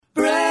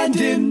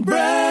Brandon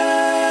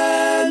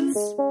Brands.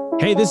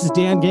 Hey, this is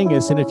Dan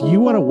Gingiss, and if you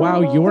want to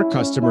wow your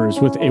customers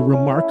with a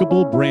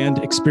remarkable brand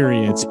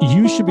experience,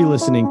 you should be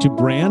listening to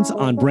Brands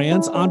on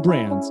Brands on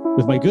Brands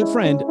with my good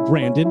friend,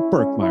 Brandon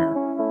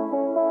Birkmeyer.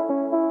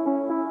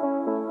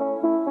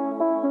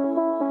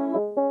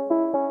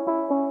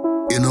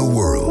 In a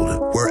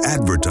world where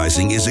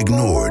advertising is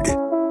ignored,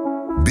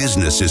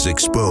 business is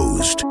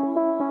exposed,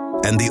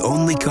 and the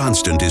only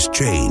constant is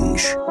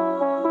change,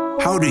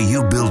 how do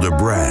you build a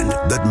brand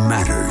that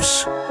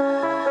matters?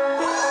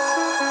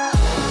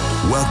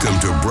 Welcome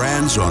to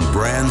Brands on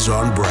Brands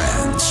on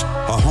Brands,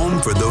 a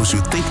home for those who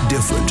think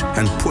different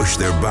and push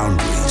their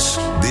boundaries.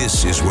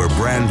 This is where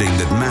branding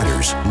that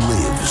matters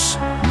lives.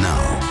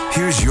 Now,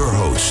 here's your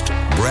host,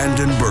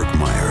 Brandon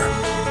Birkmeyer.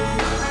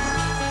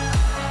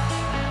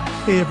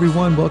 Hey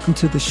everyone, welcome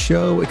to the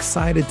show.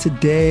 Excited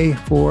today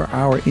for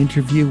our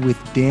interview with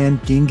Dan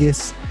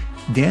Gingiss.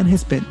 Dan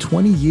has spent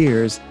 20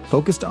 years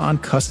focused on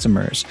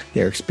customers,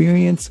 their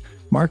experience,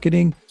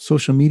 marketing,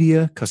 social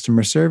media,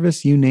 customer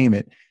service, you name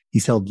it.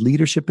 He's held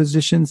leadership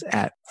positions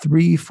at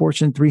 3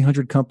 Fortune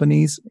 300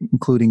 companies,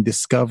 including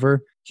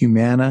Discover,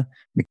 Humana,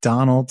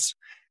 McDonald's.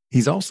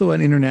 He's also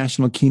an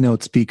international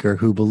keynote speaker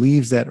who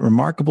believes that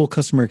remarkable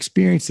customer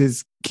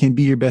experiences can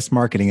be your best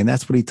marketing. And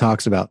that's what he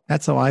talks about.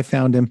 That's how I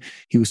found him.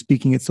 He was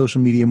speaking at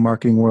Social Media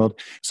Marketing World.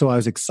 So I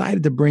was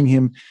excited to bring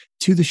him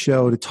to the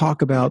show to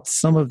talk about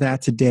some of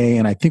that today.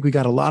 And I think we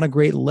got a lot of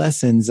great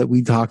lessons that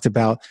we talked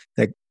about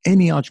that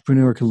any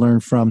entrepreneur can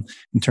learn from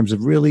in terms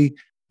of really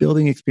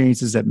building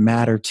experiences that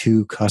matter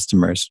to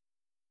customers.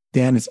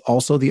 Dan is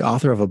also the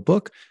author of a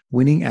book,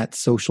 Winning at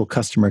Social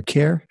Customer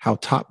Care, How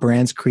Top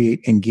Brands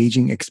Create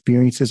Engaging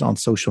Experiences on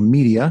Social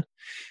Media.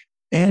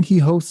 And he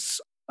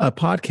hosts a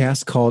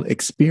podcast called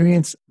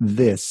Experience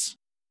This.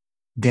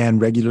 Dan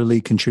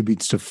regularly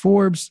contributes to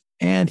Forbes,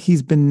 and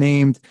he's been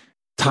named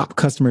Top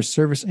Customer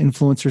Service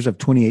Influencers of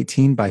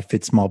 2018 by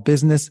Fit Small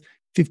Business,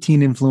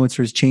 15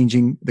 Influencers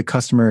Changing the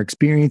Customer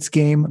Experience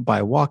Game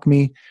by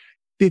WalkMe,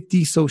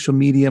 50 social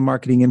media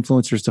marketing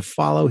influencers to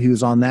follow. He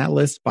was on that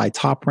list by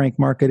Top Rank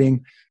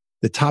Marketing,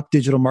 the top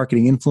digital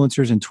marketing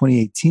influencers in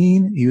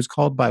 2018. He was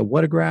called by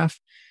Whatagraph,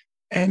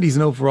 and he's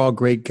an overall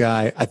great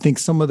guy. I think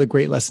some of the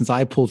great lessons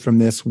I pulled from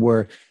this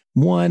were,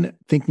 one,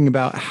 thinking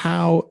about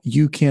how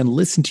you can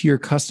listen to your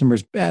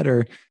customers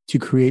better to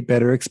create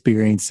better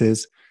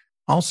experiences.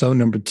 Also,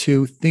 number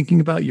two,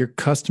 thinking about your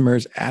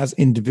customers as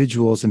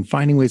individuals and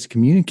finding ways to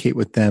communicate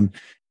with them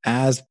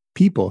as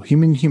people,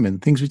 human,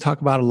 things we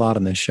talk about a lot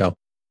on this show.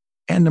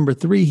 And number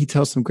three, he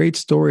tells some great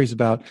stories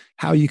about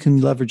how you can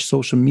leverage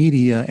social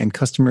media and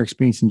customer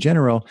experience in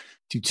general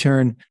to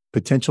turn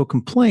potential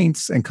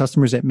complaints and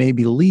customers that may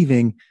be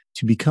leaving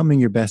to becoming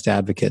your best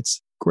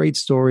advocates. Great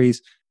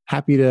stories.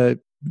 Happy to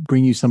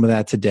bring you some of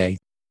that today.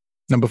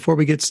 Now, before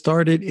we get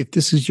started, if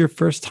this is your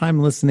first time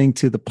listening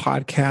to the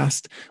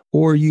podcast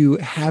or you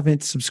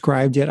haven't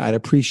subscribed yet, I'd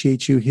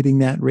appreciate you hitting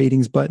that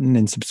ratings button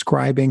and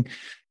subscribing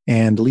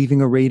and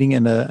leaving a rating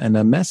and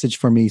a message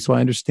for me so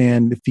I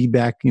understand the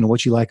feedback,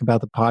 what you like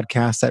about the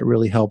podcast. That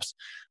really helps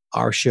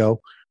our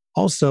show.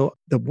 Also,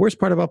 the worst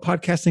part about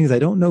podcasting is I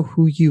don't know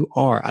who you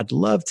are. I'd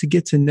love to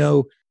get to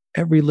know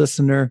every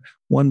listener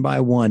one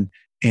by one.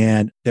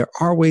 And there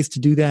are ways to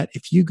do that.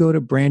 If you go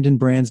to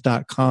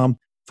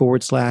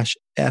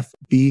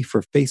brandonbrands.com/FB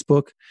for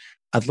Facebook,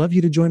 I'd love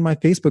you to join my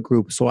Facebook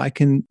group so I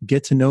can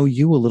get to know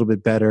you a little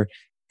bit better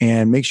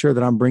and make sure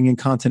that I'm bringing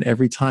content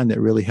every time that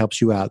really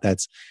helps you out.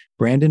 That's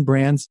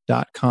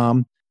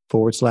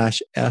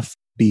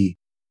brandonbrands.com/FB.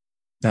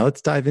 Now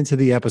let's dive into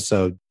the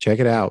episode. Check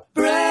it out.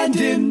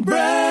 Brandon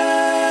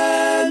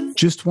Brands.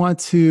 Just want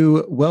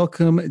to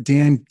welcome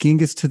Dan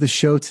Gingiss to the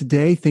show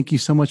today. Thank you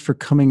so much for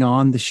coming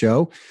on the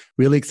show.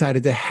 Really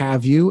excited to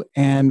have you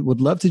and would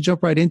love to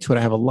jump right into it.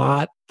 I have a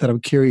lot that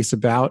I'm curious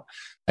about,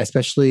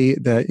 especially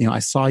that, I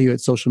saw you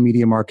at Social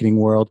Media Marketing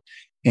World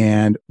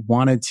and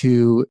wanted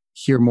to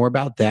hear more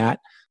about that,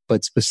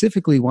 but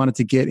specifically wanted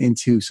to get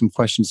into some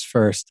questions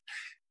first.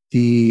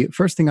 The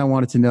first thing I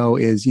wanted to know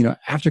is,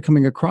 after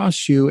coming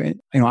across you,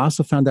 and I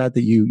also found out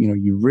that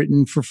you've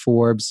written for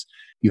Forbes,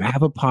 you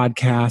have a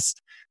podcast,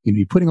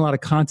 you're putting a lot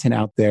of content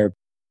out there.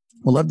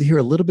 We'd love to hear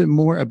a little bit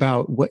more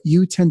about what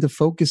you tend to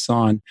focus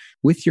on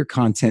with your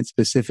content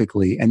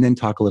specifically, and then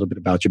talk a little bit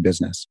about your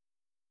business.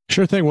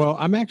 Sure thing. Well,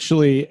 I'm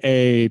actually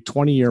a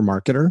 20-year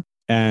marketer.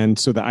 And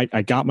so that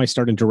I got my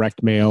start in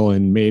direct mail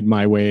and made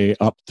my way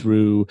up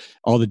through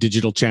all the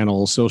digital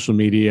channels, social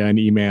media and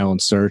email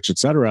and search, et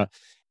cetera.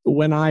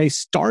 When I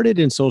started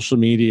in social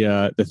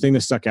media, the thing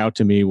that stuck out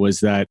to me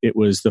was that it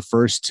was the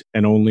first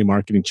and only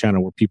marketing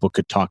channel where people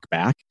could talk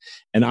back.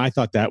 And I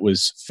thought that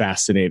was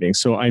fascinating.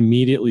 So I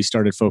immediately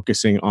started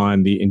focusing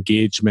on the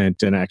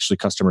engagement and actually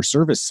customer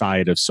service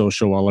side of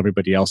social while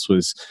everybody else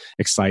was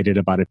excited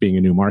about it being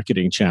a new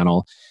marketing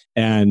channel.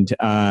 And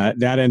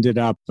that ended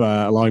up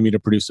allowing me to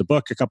produce a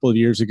book a couple of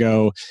years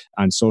ago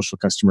on social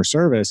customer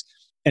service.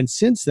 And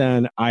since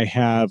then, I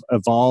have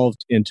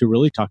evolved into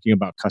really talking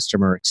about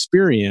customer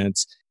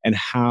experience and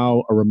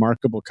how a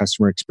remarkable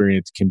customer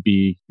experience can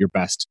be your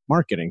best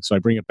marketing. So I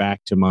bring it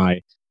back to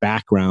my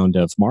background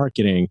of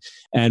marketing.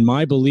 And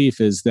my belief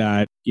is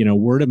that,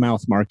 word of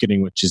mouth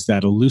marketing, which is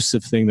that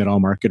elusive thing that all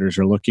marketers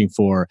are looking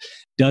for,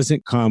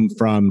 doesn't come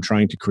from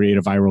trying to create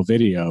a viral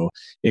video.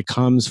 It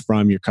comes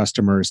from your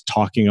customers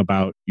talking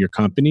about your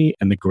company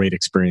and the great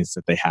experience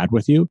that they had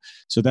with you.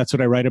 So that's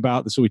what I write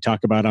about. That's what we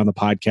talk about on the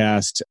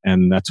podcast.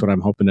 And that's what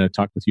I'm hoping to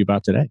talk with you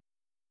about today.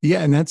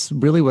 Yeah, and that's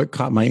really what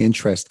caught my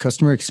interest.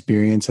 Customer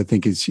experience, I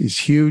think, is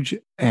huge.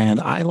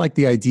 And I like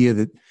the idea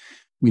that,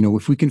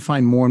 if we can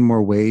find more and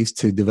more ways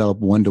to develop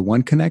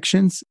one-to-one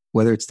connections,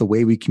 whether it's the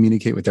way we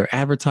communicate with our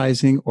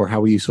advertising or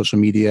how we use social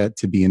media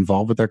to be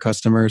involved with our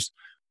customers,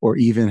 or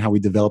even how we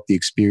develop the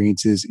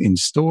experiences in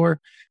store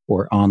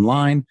or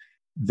online,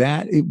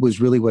 that it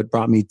was really what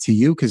brought me to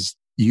you, because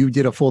you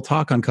did a full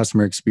talk on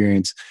customer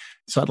experience.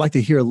 So I'd like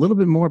to hear a little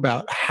bit more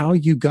about how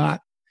you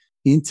got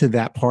into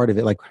that part of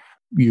it. Like,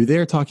 you're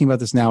there talking about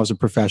this now as a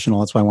professional.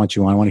 That's why I want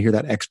you on. I want to hear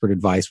that expert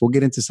advice. We'll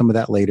get into some of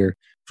that later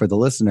for the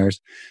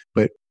listeners.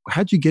 But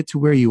how'd you get to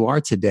where you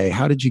are today?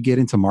 How did you get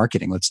into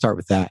marketing? Let's start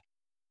with that.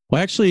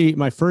 Well, actually,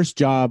 my first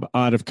job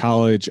out of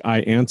college,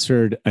 I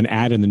answered an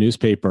ad in the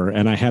newspaper,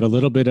 and I had a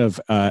little bit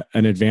of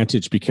an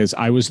advantage because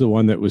I was the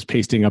one that was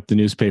pasting up the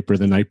newspaper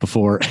the night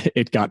before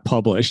it got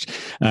published,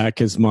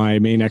 because my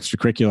main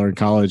extracurricular in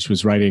college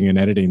was writing and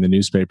editing the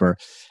newspaper.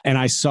 And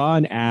I saw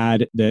an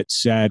ad that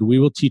said, "We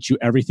will teach you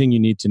everything you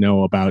need to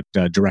know about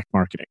direct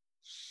marketing."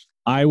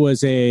 I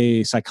was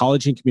a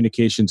psychology and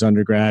communications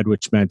undergrad,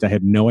 which meant I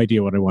had no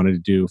idea what I wanted to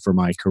do for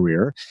my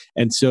career.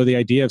 And so the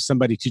idea of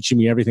somebody teaching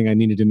me everything I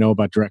needed to know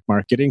about direct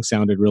marketing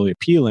sounded really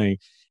appealing.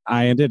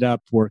 I ended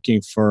up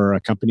working for a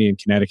company in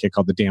Connecticut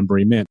called the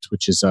Danbury Mint,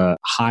 which is a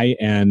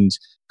high-end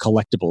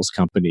collectibles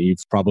company.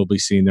 You've probably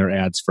seen their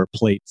ads for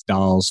plates,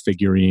 dolls,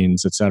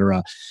 figurines,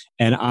 etc.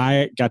 And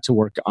I got to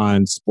work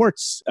on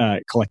sports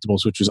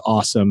collectibles, which was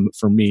awesome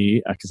for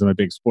me because I'm a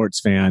big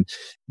sports fan.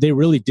 They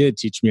really did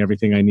teach me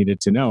everything I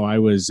needed to know. I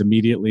was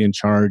immediately in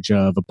charge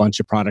of a bunch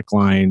of product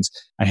lines.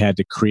 I had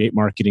to create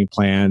marketing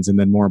plans. And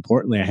then more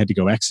importantly, I had to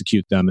go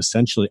execute them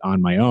essentially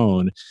on my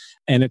own.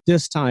 And at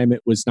this time,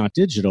 it was not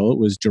digital. It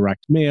was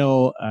direct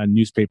mail,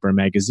 newspaper and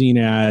magazine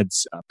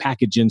ads,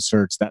 package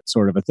inserts, that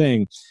sort of a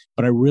thing.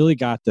 But I really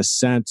got the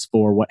sense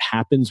for what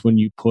happens when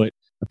you put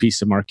a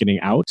piece of marketing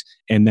out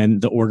and then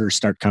the orders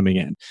start coming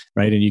in,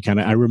 right?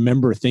 And I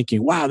remember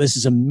thinking, wow, this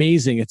is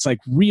amazing. It's like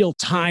real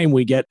time.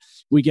 We get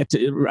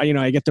to,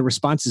 I get the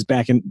responses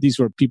back. And these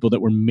were people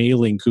that were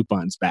mailing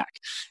coupons back.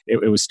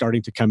 It was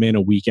starting to come in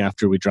a week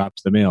after we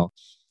dropped the mail.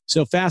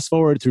 So fast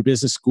forward through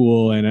business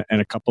school and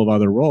a couple of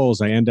other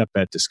roles, I end up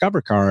at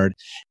Discover Card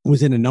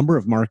within a number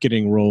of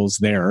marketing roles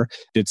there.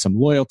 Did some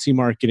loyalty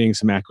marketing,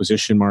 some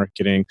acquisition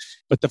marketing.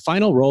 But the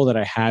final role that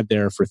I had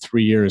there for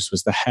 3 years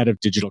was the head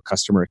of digital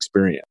customer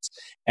experience.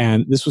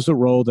 And this was a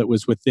role that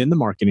was within the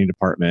marketing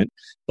department.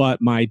 But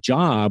my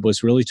job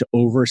was really to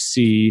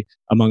oversee,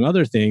 among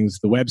other things,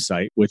 the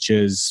website, which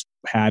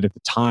had at the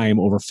time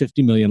over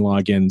 50 million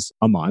logins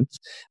a month.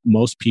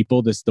 Most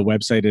people, the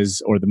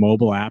website or the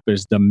mobile app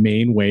is the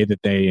main way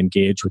that they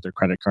engage with their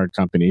credit card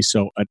company.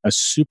 So a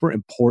super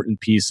important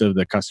piece of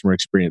the customer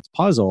experience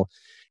puzzle.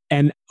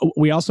 And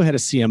we also had a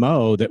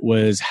CMO that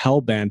was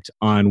hell-bent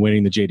on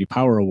winning the J.D.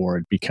 Power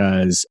Award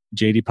because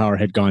J.D. Power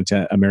had gone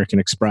to American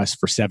Express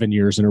for 7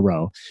 years in a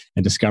row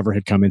and Discover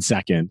had come in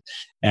second.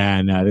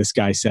 And this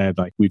guy said,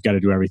 we've got to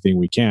do everything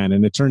we can.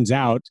 And it turns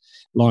out,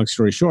 long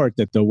story short,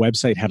 that the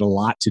website had a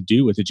lot to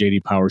do with the J.D.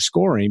 Power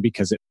scoring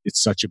because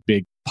it's such a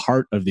big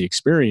part of the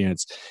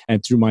experience.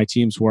 And through my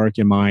team's work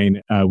and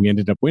mine, we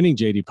ended up winning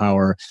J.D.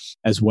 Power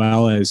as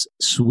well as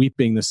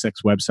sweeping the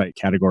 6 website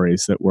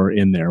categories that were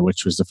in there,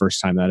 which was the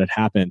first time that had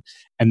happened.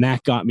 And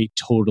that got me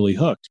totally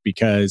hooked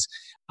because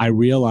I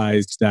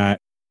realized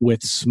that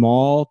with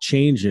small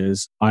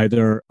changes,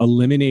 either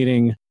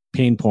eliminating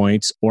pain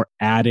points or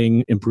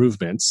adding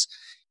improvements,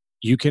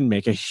 you can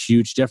make a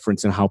huge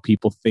difference in how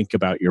people think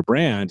about your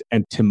brand.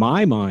 And to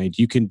my mind,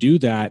 you can do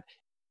that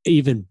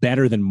even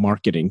better than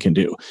marketing can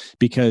do.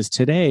 Because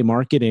today,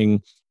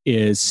 marketing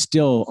is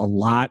still a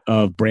lot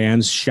of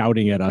brands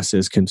shouting at us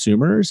as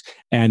consumers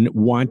and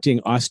wanting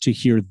us to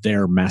hear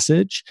their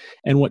message.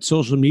 And what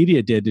social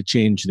media did to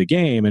change the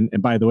game, and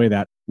by the way,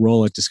 that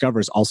role at Discover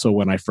is also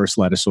when I first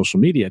led a social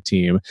media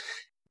team.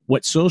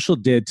 What social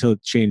did to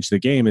change the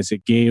game is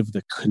it gave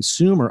the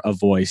consumer a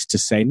voice to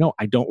say, no,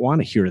 I don't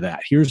want to hear that.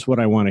 Here's what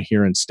I want to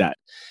hear instead.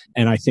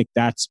 And I think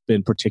that's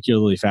been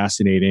particularly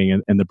fascinating.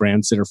 And the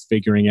brands that are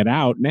figuring it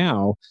out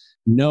now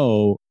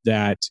know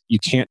that you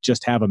can't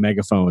just have a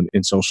megaphone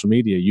in social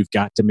media. You've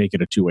got to make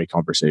it a two-way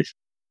conversation.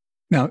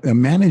 Now,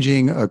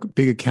 managing a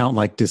big account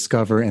like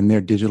Discover and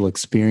their digital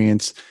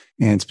experience,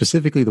 and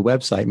specifically the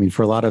website,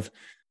 for a lot of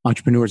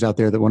entrepreneurs out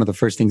there, that one of the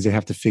first things they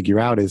have to figure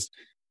out is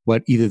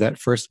what either that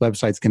first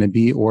website's going to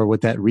be or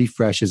what that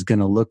refresh is going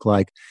to look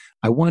like.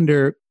 I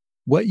wonder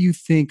what you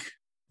think,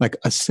 like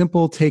a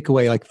simple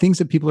takeaway, like things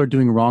that people are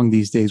doing wrong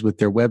these days with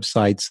their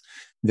websites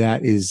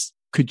that is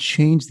could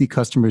change the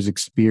customer's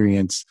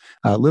experience?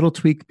 Little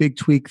tweak, big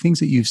tweak, things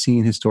that you've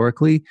seen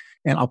historically.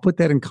 And I'll put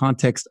that in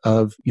context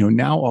of,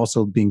 now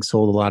also being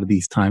sold a lot of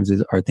these times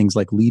are things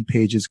like lead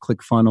pages,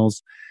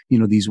 ClickFunnels,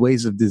 these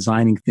ways of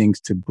designing things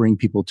to bring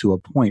people to a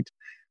point.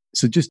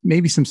 So just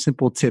maybe some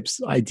simple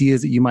tips,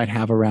 ideas that you might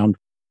have around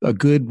a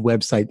good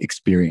website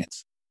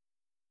experience.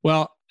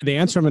 Well, the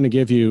answer I'm going to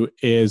give you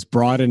is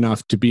broad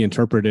enough to be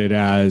interpreted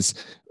as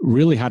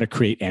really how to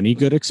create any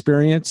good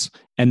experience.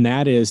 And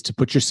that is to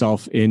put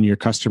yourself in your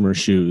customer's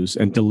shoes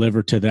and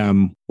deliver to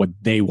them what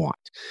they want,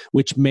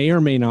 which may or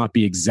may not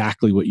be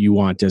exactly what you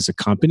want as a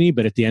company,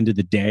 but at the end of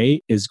the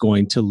day is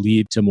going to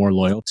lead to more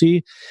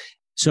loyalty.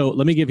 So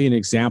let me give you an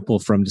example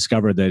from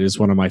Discover that is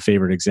one of my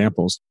favorite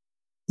examples.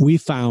 We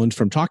found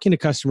from talking to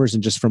customers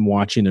and just from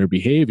watching their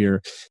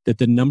behavior that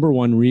the number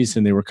one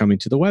reason they were coming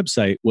to the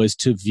website was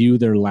to view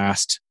their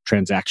last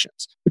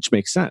transactions, which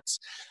makes sense.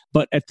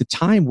 But at the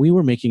time, we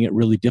were making it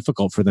really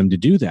difficult for them to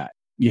do that.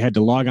 You had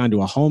to log on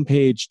to a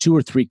homepage, 2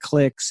 or 3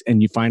 clicks,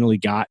 and you finally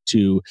got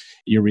to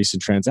your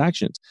recent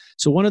transactions.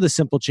 So one of the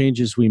simple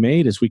changes we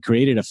made is we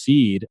created a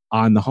feed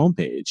on the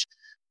homepage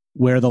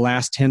where the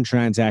last 10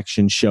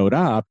 transactions showed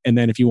up. And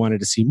then if you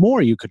wanted to see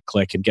more, you could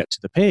click and get to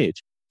the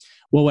page.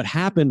 Well, what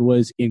happened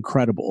was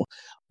incredible.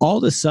 All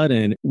of a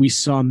sudden, we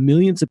saw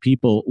millions of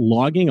people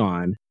logging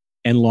on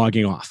and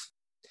logging off.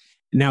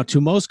 Now,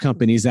 to most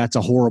companies, that's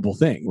a horrible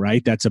thing,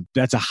 right? That's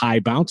a high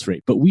bounce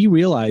rate. But we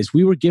realized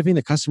we were giving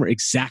the customer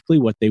exactly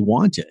what they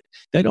wanted.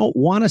 They don't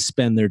want to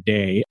spend their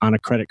day on a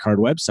credit card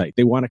website.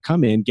 They want to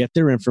come in, get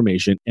their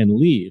information, and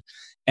leave.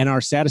 And our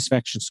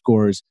satisfaction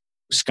scores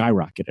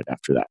skyrocketed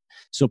after that.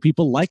 So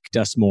people liked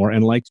us more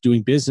and liked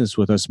doing business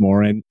with us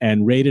more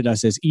and rated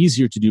us as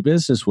easier to do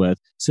business with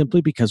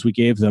simply because we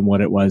gave them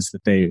what it was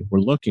that they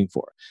were looking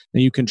for.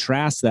 Now you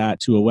contrast that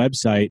to a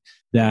website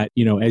that,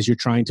 as you're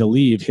trying to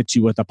leave, hits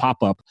you with a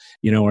pop-up,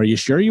 are you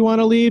sure you want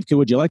to leave?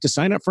 Would you like to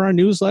sign up for our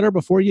newsletter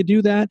before you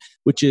do that?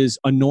 Which is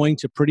annoying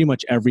to pretty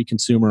much every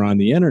consumer on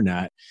the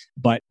internet,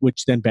 but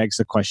which then begs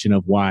the question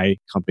of why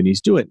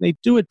companies do it. And they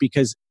do it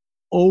because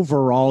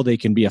overall they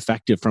can be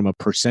effective from a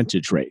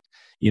percentage rate.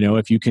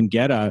 If you can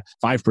get a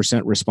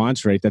 5%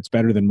 response rate, that's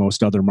better than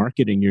most other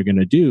marketing you're going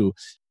to do.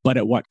 But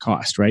at what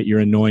cost, right?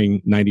 You're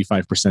annoying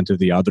 95% of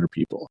the other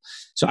people.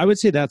 So I would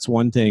say that's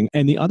one thing.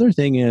 And the other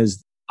thing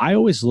is I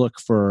always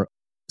look for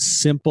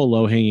simple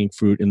low-hanging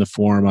fruit in the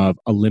form of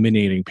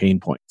eliminating pain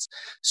points.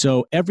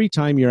 So every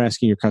time you're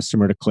asking your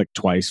customer to click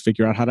twice,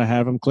 figure out how to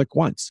have them click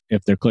once.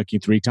 If they're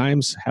clicking 3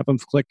 times, have them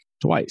click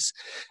twice.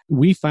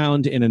 We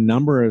found in a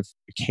number of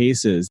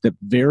cases that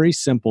very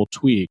simple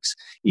tweaks,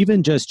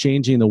 even just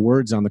changing the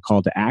words on the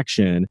call to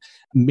action,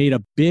 made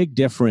a big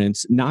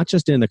difference, not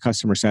just in the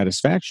customer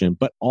satisfaction,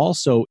 but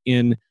also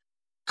in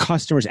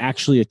customers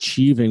actually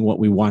achieving what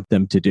we want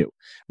them to do.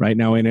 Right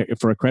now,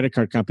 for a credit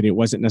card company, it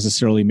wasn't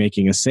necessarily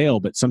making a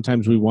sale, but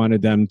sometimes we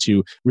wanted them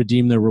to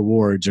redeem their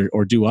rewards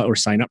or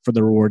sign up for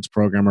the rewards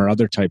program or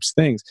other types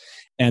of things.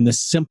 And the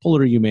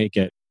simpler you make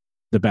it,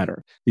 the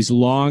better. These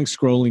long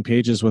scrolling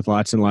pages with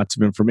lots and lots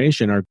of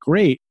information are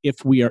great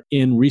if we are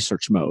in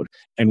research mode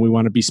and we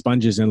want to be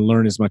sponges and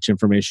learn as much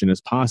information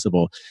as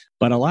possible.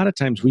 But a lot of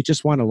times we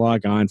just want to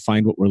log on,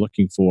 find what we're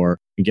looking for,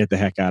 and get the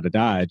heck out of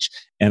Dodge.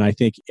 And I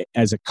think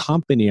as a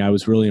company, I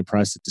was really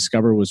impressed that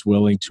Discover was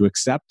willing to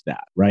accept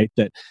that, right?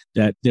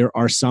 That there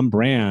are some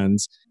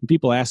brands, and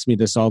people ask me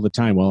this all the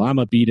time, well, I'm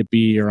a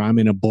B2B or I'm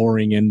in a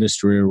boring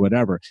industry or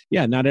whatever.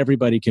 Yeah, not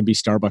everybody can be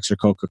Starbucks or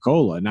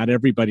Coca-Cola. Not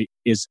everybody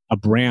is a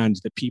brand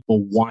that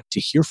people want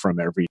to hear from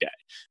every day.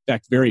 In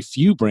fact, very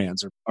few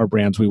brands are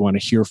brands we want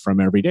to hear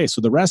from every day.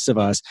 So the rest of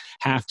us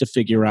have to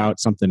figure out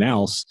something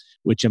else,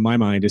 which in my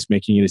mind is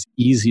making it as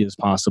easy as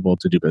possible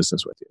to do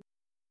business with you.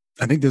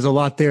 I think there's a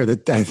lot there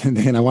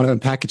and I want to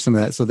unpackage some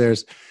of that. So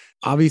there's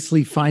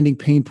obviously finding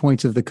pain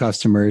points of the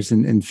customers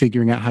and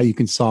figuring out how you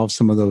can solve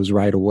some of those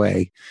right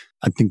away.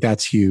 I think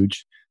that's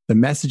huge. The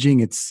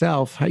messaging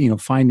itself,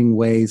 finding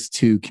ways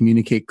to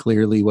communicate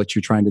clearly what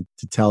you're trying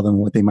to tell them,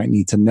 what they might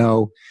need to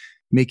know,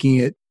 making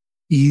it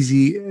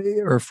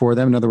easier for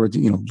them. In other words,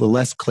 the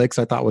less clicks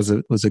I thought was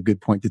a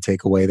good point to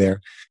take away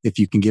there. If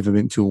you can give them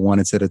into a 1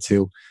 instead of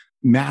 2.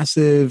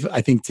 Massive,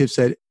 I think, tips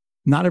that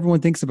not everyone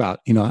thinks about,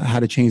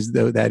 how to change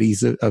that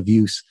ease of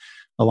use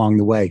along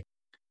the way.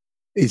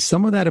 Is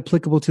some of that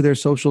applicable to their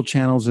social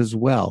channels as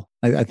well?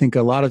 I think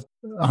a lot of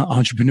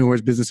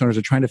entrepreneurs, business owners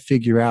are trying to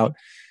figure out,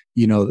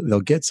 they'll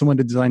get someone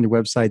to design their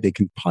website. They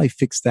can probably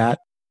fix that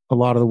a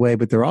lot of the way,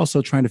 but they're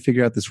also trying to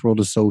figure out this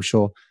world of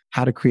social,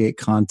 how to create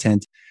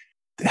content.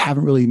 They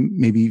haven't really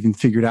maybe even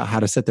figured out how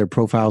to set their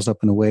profiles up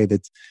in a way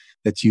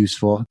that's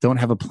useful. Don't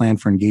have a plan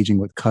for engaging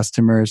with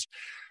customers.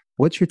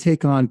 What's your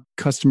take on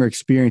customer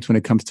experience when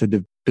it comes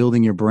to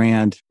building your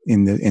brand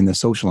in the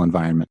social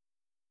environment?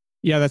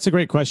 Yeah, that's a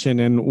great question.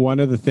 And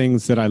one of the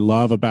things that I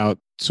love about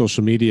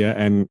social media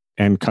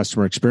and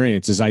customer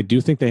experience is I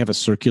do think they have a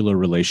circular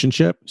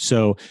relationship.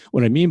 So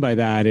what I mean by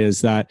that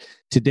is that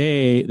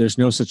today there's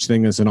no such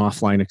thing as an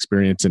offline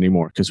experience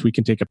anymore because we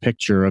can take a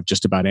picture of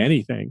just about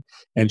anything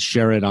and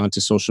share it onto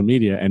social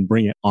media and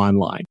bring it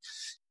online.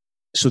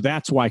 So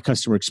that's why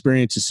customer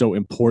experience is so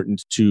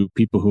important to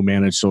people who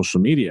manage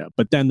social media.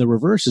 But then the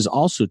reverse is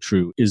also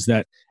true, is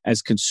that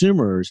as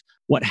consumers,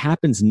 what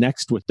happens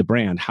next with the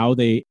brand, how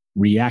they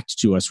react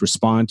to us,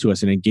 respond to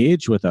us, and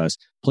engage with us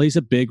plays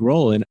a big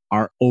role in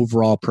our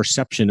overall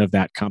perception of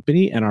that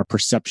company and our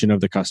perception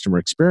of the customer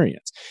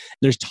experience.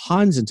 There's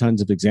tons and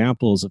tons of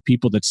examples of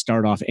people that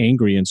start off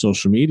angry in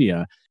social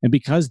media. And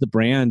because the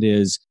brand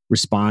is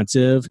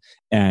responsive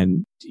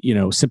and,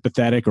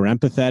 sympathetic or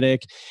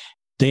empathetic,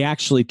 they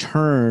actually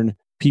turn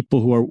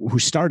people who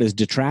start as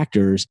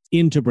detractors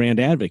into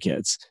brand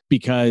advocates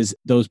because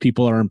those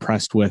people are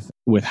impressed with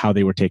how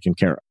they were taken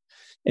care of.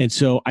 And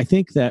so I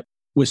think that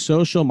with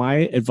social, my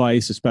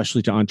advice,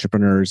 especially to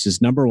entrepreneurs,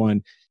 is number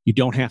one, you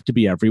don't have to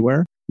be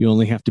everywhere. You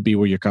only have to be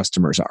where your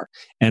customers are.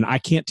 And I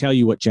can't tell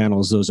you what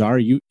channels those are.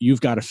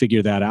 You've got to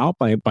figure that out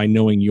by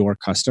knowing your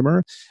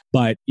customer.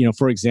 But,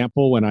 for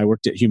example, when I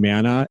worked at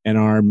Humana and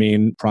our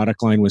main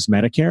product line was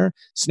Medicare,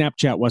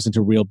 Snapchat wasn't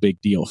a real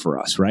big deal for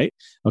us, right?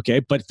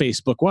 Okay. But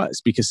Facebook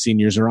was, because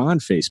seniors are on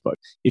Facebook.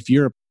 If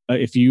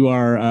you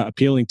are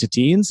appealing to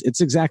teens, it's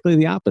exactly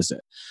the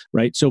opposite,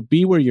 right? So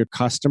be where your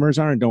customers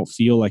are and don't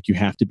feel like you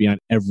have to be on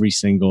every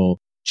single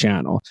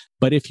channel.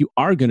 But if you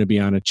are going to be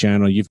on a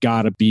channel, you've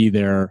got to be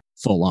there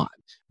full on,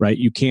 right?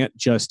 You can't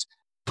just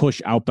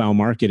push outbound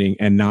marketing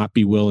and not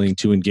be willing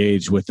to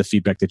engage with the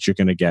feedback that you're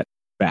going to get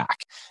back.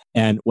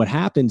 And what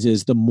happens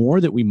is the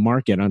more that we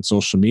market on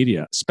social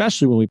media,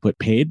 especially when we put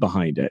paid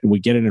behind it and we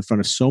get it in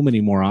front of so many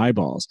more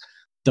eyeballs,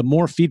 the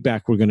more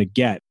feedback we're going to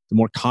get, the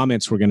more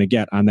comments we're going to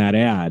get on that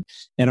ad.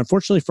 And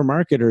unfortunately for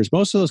marketers,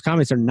 most of those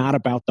comments are not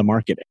about the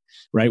marketing,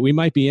 right? We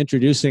might be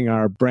introducing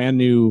our brand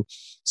new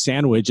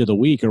sandwich of the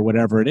week or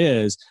whatever it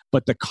is,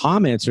 but the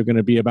comments are going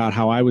to be about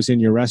how I was in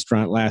your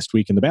restaurant last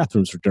week and the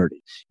bathrooms were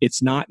dirty.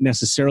 It's not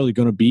necessarily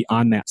going to be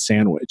on that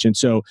sandwich. And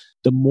so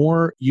the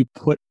more you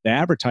put the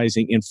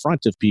advertising in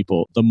front of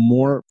people, the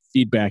more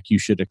feedback you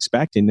should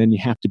expect. And then you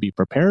have to be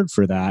prepared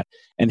for that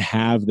and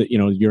have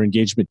your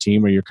engagement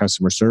team or your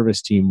customer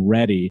service team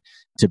ready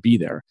to be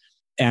there.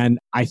 And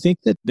I think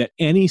that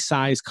any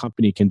size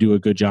company can do a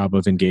good job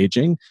of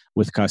engaging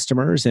with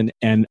customers.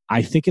 And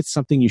I think it's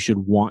something you should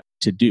want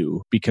to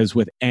do, because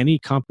with any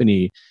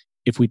company,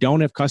 if we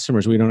don't have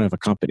customers, we don't have a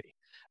company,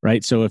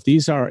 right? So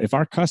if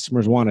our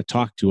customers want to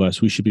talk to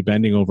us, we should be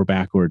bending over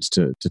backwards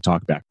to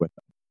talk back with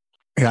them.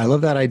 Yeah, I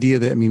love that idea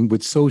that,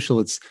 with social,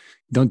 it's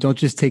don't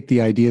just take the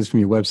ideas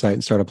from your website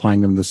and start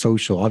applying them to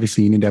social.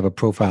 Obviously, you need to have a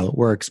profile that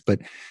works, but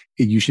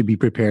you should be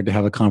prepared to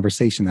have a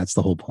conversation. That's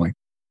the whole point.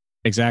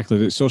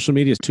 Exactly. Social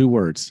media is 2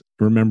 words.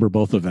 Remember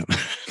both of them.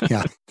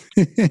 Yeah.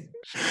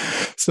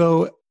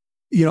 So,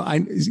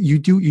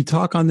 you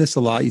talk on this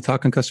a lot. You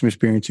talk on customer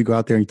experience. You go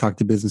out there and you talk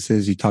to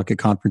businesses. You talk at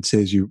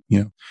conferences. You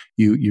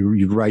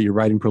write. You're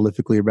writing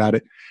prolifically about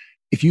it.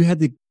 If you had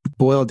to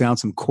boil down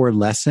some core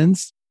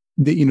lessons,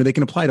 that they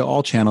can apply to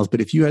all channels.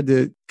 But if you had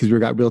to, because we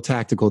got real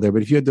tactical there,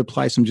 but if you had to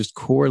apply some just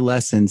core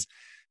lessons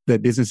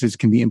that businesses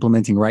can be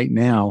implementing right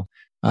now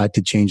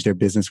to change their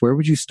business, where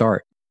would you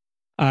start?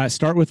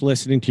 Start with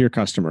listening to your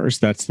customers.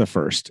 That's the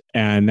first.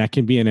 And that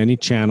can be in any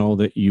channel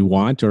that you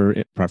want,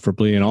 or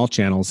preferably in all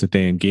channels that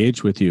they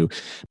engage with you.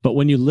 But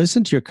when you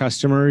listen to your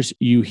customers,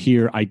 you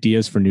hear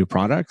ideas for new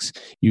products.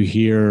 You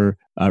hear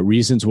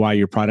reasons why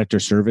your product or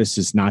service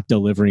is not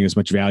delivering as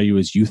much value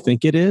as you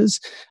think it is.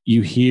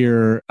 You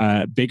hear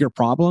bigger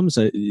problems.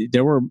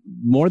 There were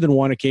more than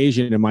one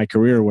occasion in my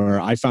career where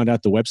I found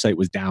out the website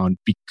was down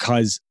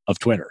because of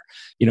Twitter.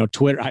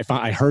 Twitter,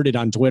 I heard it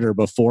on Twitter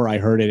before I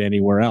heard it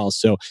anywhere else.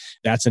 So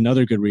that's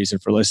another good reason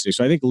for listening.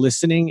 So I think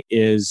listening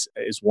is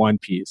one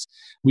piece.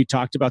 We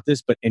talked about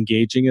this, but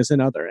engaging is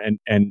another.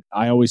 And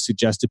I always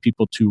suggest to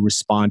people to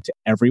respond to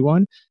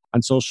everyone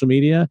on social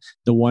media.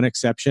 The one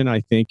exception, I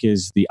think,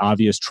 is the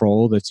obvious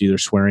troll that's either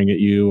swearing at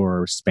you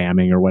or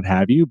spamming or what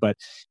have you. But,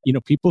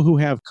 people who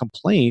have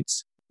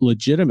complaints,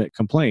 legitimate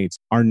complaints,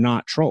 are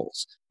not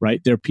trolls,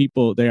 right?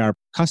 They are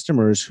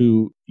customers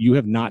who you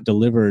have not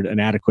delivered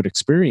an adequate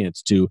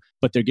experience to,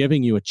 but they're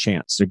giving you a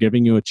chance. They're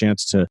giving you a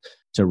chance to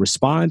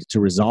respond, to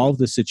resolve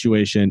the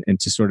situation, and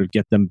to sort of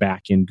get them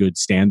back in good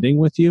standing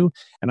with you.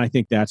 And I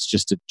think that's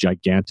just a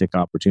gigantic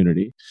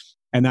opportunity.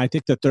 And I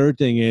think the third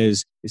thing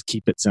is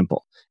keep it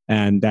simple.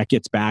 And that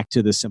gets back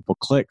to the simple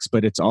clicks,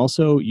 but it's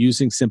also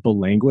using simple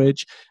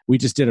language. We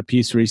just did a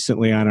piece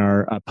recently on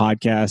our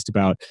podcast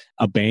about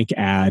a bank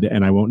ad,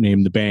 and I won't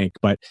name the bank,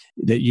 but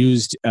that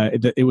used,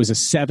 it was a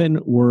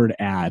 7-word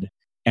ad,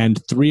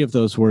 and 3 of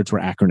those words were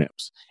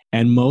acronyms.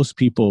 And most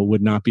people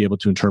would not be able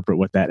to interpret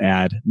what that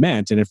ad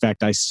meant. And in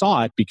fact, I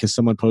saw it because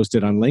someone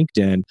posted on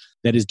LinkedIn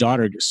that his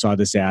daughter saw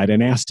this ad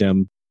and asked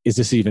him, is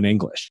this even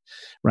English?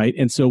 Right?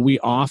 And so we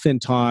often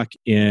talk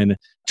in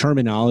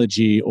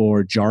terminology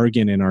or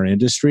jargon in our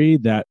industry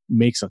that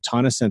makes a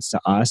ton of sense to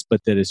us,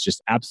 but that is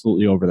just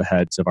absolutely over the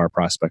heads of our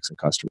prospects and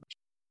customers.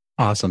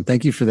 Awesome.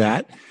 Thank you for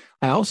that.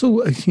 I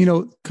also,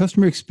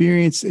 customer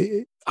experience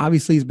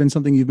obviously has been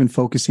something you've been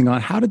focusing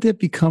on. How did that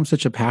become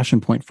such a passion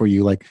point for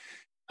you? Like,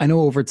 I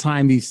know over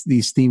time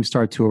these themes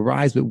start to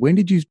arise, but when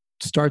did you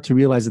start to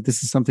realize that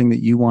this is something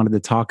that you wanted to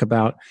talk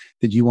about,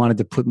 that you wanted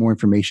to put more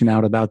information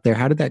out about there?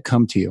 How did that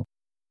come to you?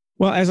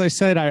 Well, as I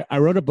said, I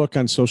wrote a book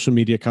on social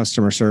media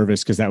customer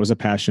service because that was a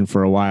passion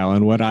for a while.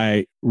 And what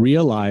I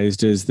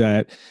realized is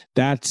that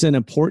that's an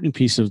important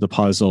piece of the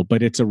puzzle,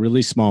 but it's a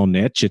really small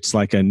niche. It's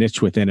like a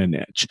niche within a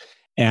niche.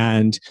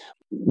 And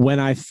when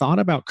I thought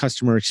about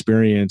customer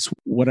experience,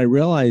 what I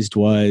realized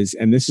was,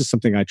 and this is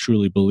something I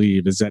truly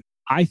believe, is that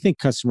I think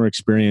customer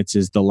experience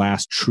is the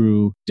last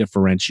true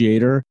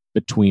differentiator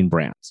between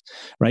brands,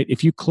 right?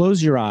 If you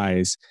close your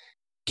eyes,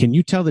 can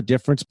you tell the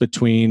difference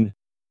between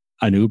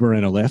an Uber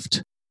and a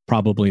Lyft?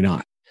 Probably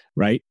not,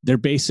 right? They're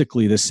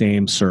basically the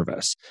same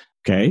service,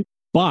 okay?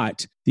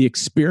 But the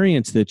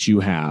experience that you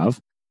have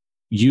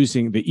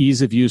using the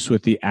ease of use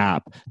with the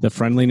app, the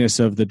friendliness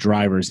of the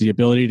drivers, the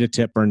ability to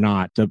tip or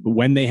not,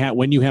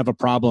 when you have a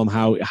problem,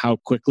 how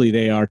quickly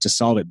they are to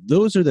solve it.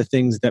 Those are the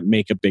things that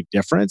make a big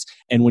difference.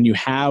 And when you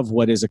have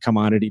what is a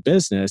commodity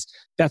business,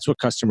 that's what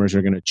customers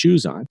are going to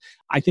choose on.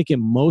 I think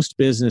in most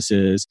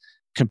businesses,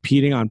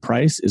 competing on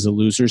price is a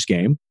loser's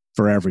game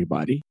for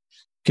everybody.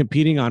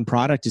 Competing on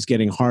product is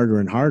getting harder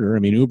and harder. I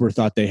mean, Uber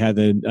thought they had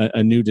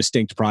a new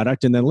distinct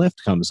product, and then Lyft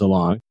comes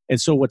along. And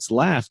so what's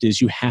left is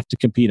you have to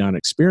compete on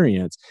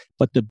experience.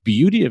 But the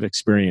beauty of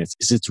experience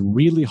is it's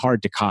really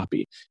hard to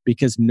copy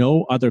because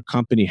no other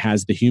company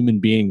has the human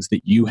beings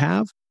that you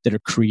have that are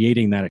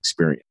creating that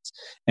experience.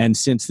 And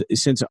since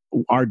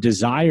our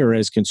desire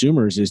as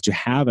consumers is to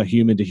have a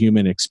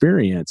human-to-human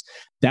experience,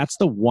 that's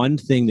the one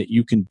thing that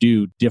you can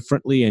do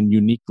differently and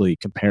uniquely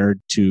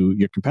compared to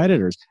your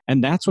competitors.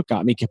 And that's what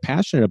got me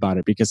passionate about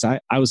it, because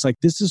I was like,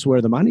 this is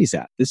where the money's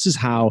at. This is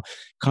how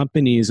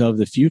companies of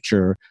the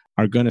future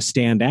are going to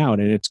stand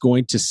out, and it's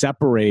going to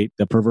separate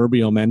the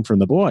proverbial men from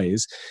the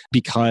boys,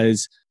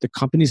 because the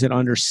companies that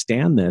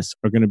understand this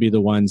are going to be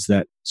the ones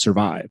that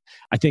survive.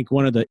 I think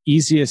one of the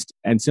easiest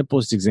and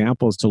simplest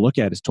examples to look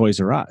at is Toys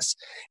R Us.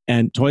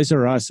 And Toys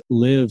R Us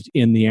lived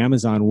in the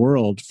Amazon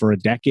world for a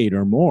decade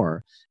or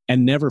more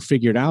and never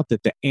figured out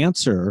that the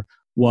answer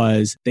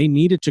was they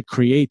needed to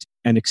create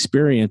an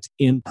experience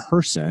in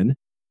person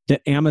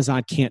that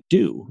Amazon can't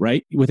do,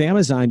 right? With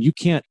Amazon, you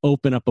can't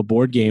open up a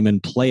board game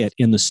and play it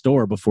in the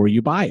store before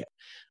you buy it.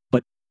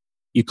 But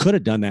you could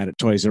have done that at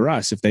Toys R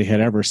Us if they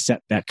had ever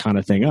set that kind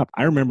of thing up.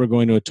 I remember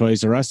going to a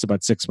Toys R Us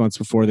about 6 months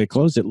before they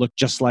closed. It looked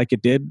just like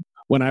it did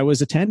when I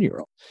was a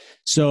 10-year-old.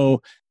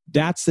 So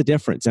that's the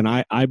difference. And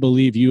I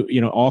believe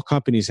all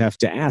companies have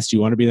to ask, do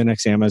you want to be the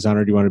next Amazon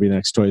or do you want to be the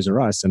next Toys R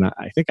Us? And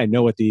I think I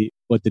know what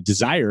the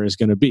desire is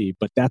going to be,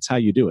 but that's how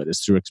you do it,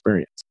 is through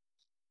experience.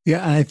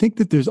 Yeah, and I think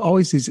that there's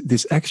always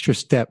this extra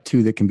step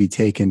too that can be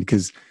taken,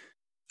 because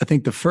I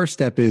think the first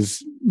step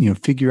is,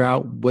 figure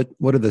out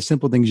what are the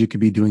simple things you could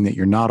be doing that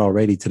you're not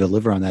already to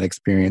deliver on that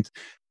experience.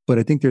 But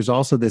I think there's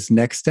also this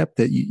next step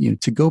that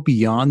to go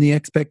beyond the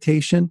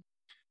expectation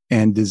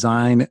and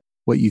design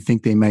what you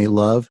think they may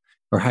love,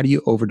 or how do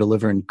you over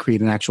deliver and create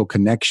an actual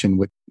connection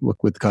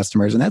with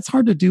customers? And that's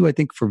hard to do, I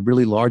think, for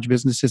really large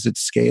businesses at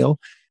scale.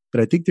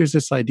 But I think there's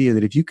this idea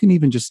that if you can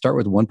even just start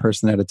with one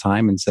person at a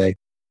time and say,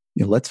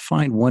 let's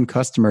find one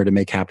customer to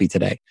make happy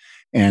today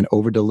and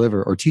over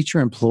deliver, or teach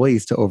your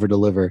employees to over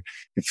deliver.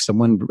 If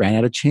someone ran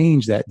out of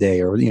change that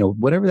day, or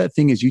whatever that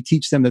thing is, you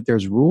teach them that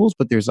there's rules,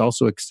 but there's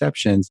also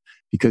exceptions,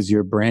 because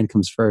your brand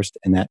comes first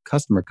and that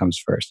customer comes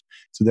first.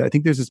 So I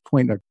think there's this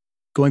point of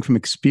going from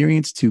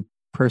experience to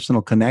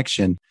personal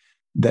connection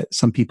that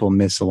some people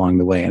miss along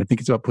the way. And I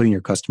think it's about putting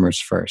your customers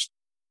first.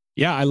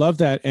 Yeah, I love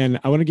that.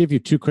 And I want to give you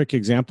two quick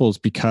examples,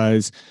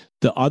 because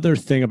the other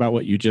thing about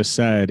what you just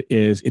said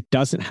is it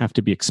doesn't have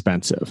to be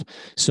expensive.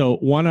 So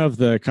one of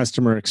the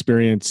customer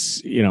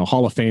experience,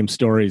 Hall of Fame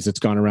stories that's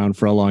gone around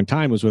for a long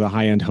time was with a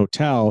high-end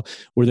hotel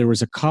where there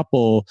was a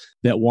couple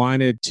that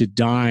wanted to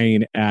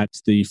dine at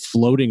the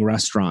floating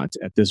restaurant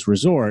at this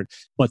resort,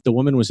 but the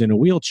woman was in a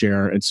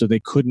wheelchair, and so they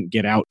couldn't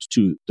get out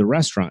to the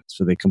restaurant.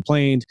 So they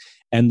complained,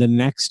 and the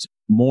next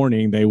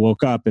morning they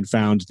woke up and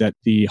found that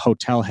the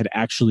hotel had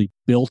actually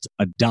built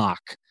a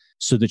dock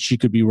so that she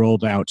could be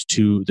rolled out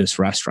to this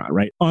restaurant,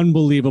 right?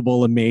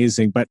 Unbelievable,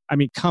 amazing. But I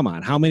mean, come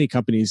on, how many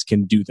companies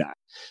can do that,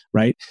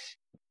 right?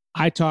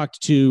 I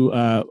talked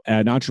to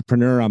an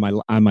entrepreneur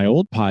on my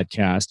old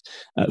podcast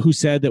who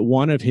said that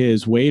one of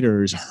his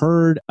waiters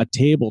heard a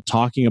table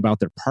talking about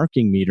their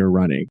parking meter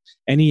running,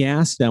 and he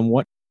asked them,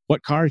 what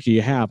car do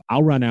you have?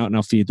 I'll run out and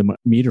I'll feed the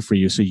meter for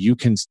you so you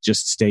can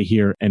just stay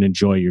here and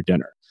enjoy your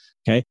dinner.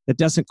 Okay. That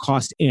doesn't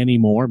cost any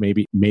more.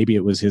 Maybe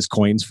it was his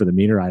coins for the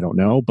meter. I don't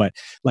know. But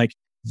like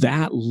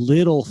that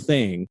little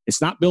thing, it's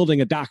not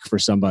building a dock for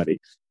somebody.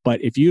 But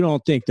if you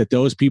don't think that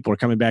those people are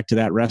coming back to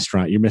that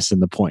restaurant, you're missing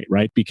the point,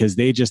 right? Because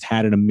they just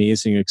had an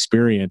amazing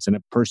experience and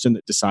a person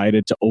that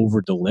decided to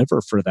over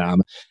deliver for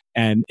them.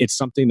 And it's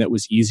something that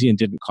was easy and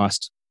didn't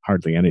cost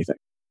hardly anything.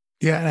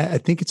 Yeah, I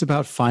think it's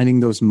about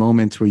finding those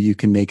moments where you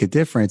can make a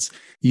difference.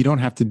 You don't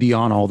have to be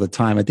on all the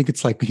time. I think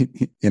it's like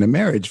in a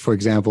marriage, for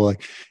example,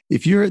 like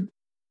if you're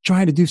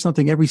trying to do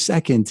something every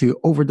second to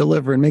over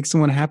deliver and make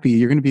someone happy,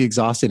 you're going to be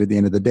exhausted at the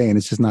end of the day, and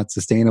it's just not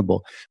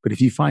sustainable. But if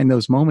you find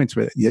those moments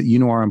where you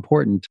know are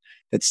important,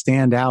 that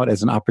stand out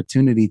as an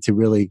opportunity to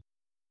really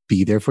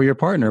be there for your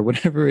partner,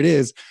 whatever it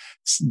is,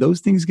 those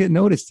things get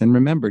noticed and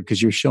remembered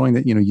because you're showing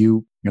that,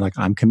 you're like,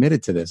 I'm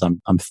committed to this.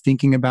 I'm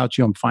thinking about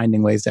you. I'm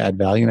finding ways to add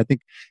value. And I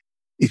think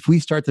if we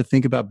start to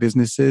think about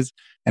businesses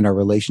and our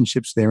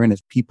relationships therein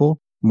as people,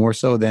 more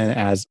so than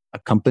as a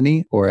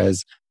company or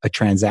as a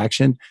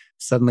transaction,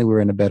 suddenly we're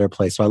in a better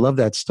place. So I love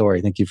that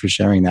story. Thank you for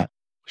sharing that.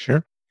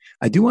 Sure.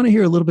 I do want to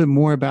hear a little bit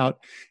more about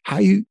how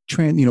you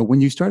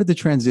when you started the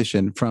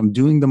transition from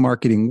doing the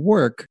marketing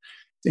work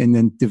and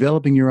then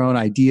developing your own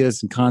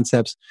ideas and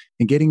concepts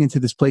and getting into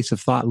this place of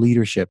thought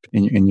leadership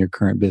in your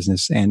current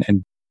business and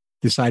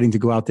deciding to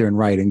go out there and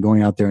write and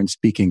going out there and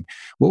speaking.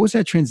 What was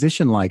that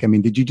transition like? I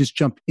mean, did you just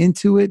jump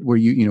into it? Were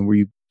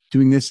you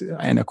doing this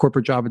and a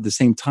corporate job at the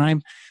same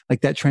time?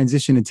 Like that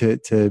transition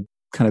into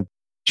kind of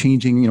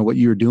changing, what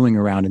you were doing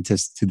around into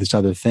this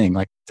other thing.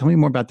 Like, tell me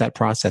more about that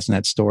process and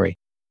that story.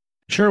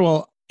 Sure.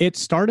 Well, it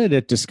started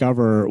at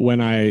Discover when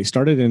I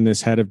started in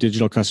this head of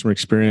digital customer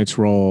experience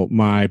role.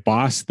 My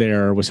boss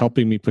there was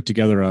helping me put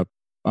together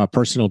a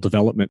personal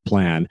development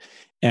plan.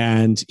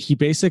 And he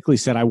basically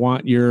said, I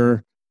want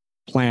your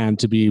plan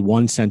to be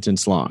one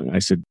sentence long. I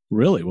said,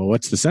 really? Well,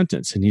 what's the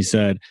sentence? And he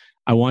said,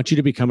 I want you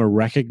to become a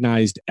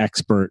recognized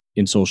expert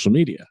in social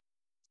media.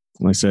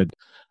 And I said,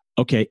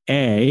 okay,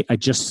 A, I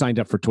just signed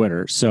up for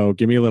Twitter, so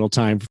give me a little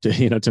time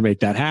to make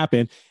that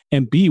happen.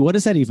 And B, what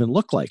does that even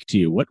look like to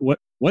you?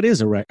 What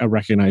is a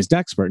recognized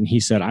expert? And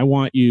he said, I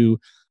want you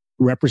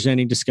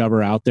representing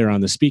Discover out there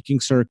on the speaking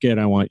circuit.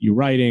 I want you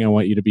writing. I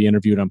want you to be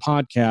interviewed on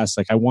podcasts.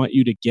 Like, I want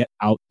you to get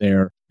out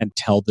there and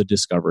tell the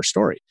Discover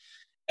story.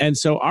 And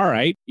so, all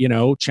right,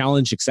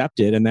 challenge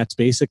accepted. And that's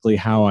basically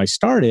how I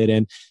started.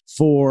 And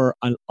for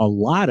a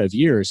lot of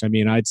years, I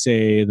mean, I'd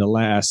say the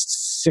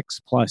last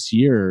 6+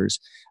 years,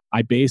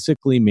 I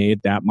basically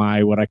made that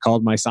what I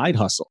called my side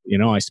hustle.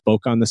 I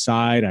spoke on the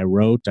side, I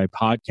wrote, I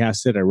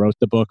podcasted, I wrote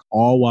the book,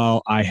 all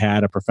while I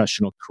had a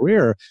professional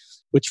career,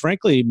 which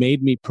frankly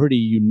made me pretty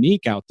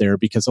unique out there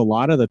because a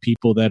lot of the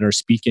people that are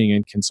speaking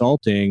and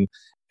consulting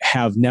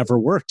have never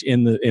worked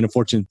in a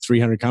Fortune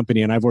 300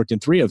 company, and I've worked in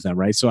 3 of them,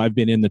 right? So I've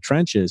been in the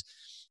trenches.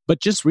 But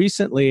just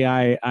recently,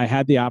 I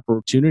had the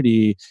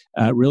opportunity,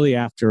 really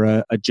after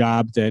a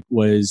job that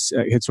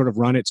had sort of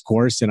run its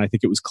course, and I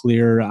think it was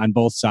clear on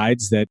both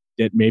sides that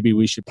maybe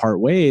we should part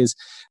ways,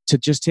 to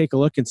just take a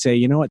look and say,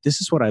 you know what,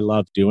 this is what I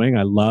love doing.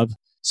 I love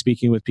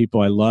speaking with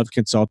people. I love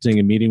consulting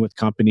and meeting with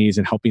companies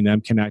and helping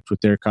them connect with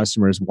their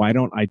customers. Why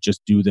don't I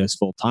just do this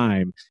full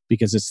time?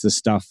 Because it's the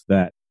stuff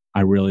that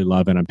I really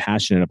love and I'm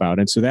passionate about.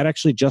 And so that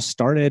actually just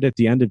started at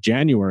the end of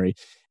January.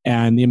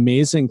 And the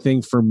amazing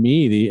thing for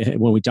me,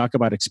 when we talk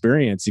about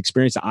experience, the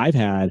experience I've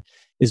had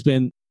has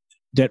been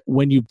that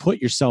when you put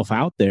yourself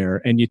out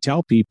there and you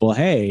tell people,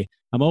 hey,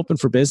 I'm open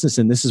for business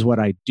and this is what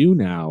I do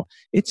now,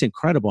 it's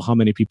incredible how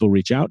many people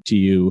reach out to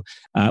you,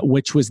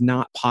 which was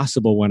not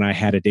possible when I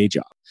had a day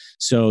job.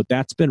 So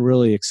that's been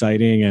really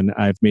exciting, and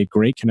I've made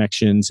great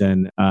connections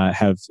and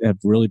have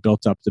really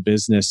built up the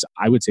business,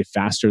 I would say,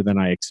 faster than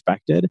I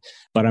expected.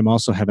 But I'm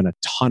also having a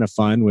ton of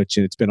fun, which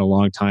it's been a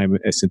long time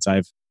since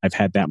I've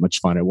had that much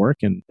fun at work.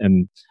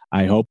 And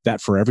I hope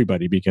that for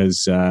everybody,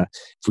 because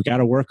if we got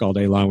to work all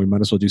day long, we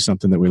might as well do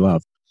something that we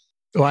love.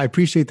 Well, I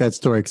appreciate that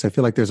story because I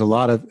feel like there's a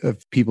lot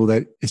of people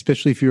that,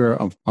 especially if you're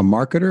a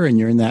marketer and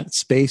you're in that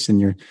space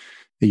and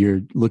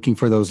you're looking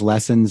for those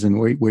lessons and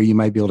where you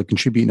might be able to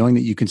contribute, knowing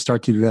that you can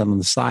start to do that on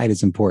the side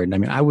is important. I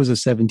mean, I was a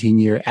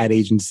 17-year ad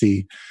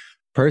agency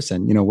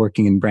person,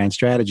 working in brand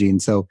strategy.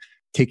 And so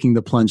taking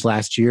the plunge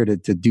last year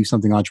to do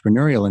something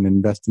entrepreneurial and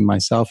invest in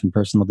myself and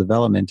personal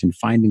development and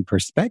finding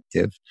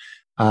perspective,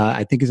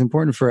 I think is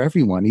important for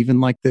everyone. Even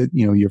like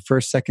your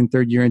first, second,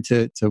 third year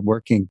into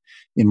working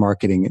in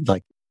marketing,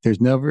 like there's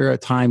never a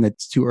time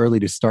that's too early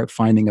to start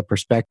finding a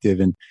perspective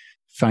and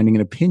finding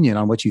an opinion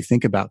on what you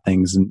think about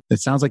things. And it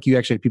sounds like you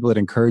actually have people that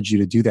encourage you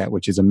to do that,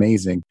 which is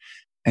amazing.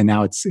 And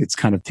now it's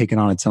kind of taken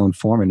on its own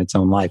form in its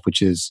own life,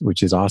 which is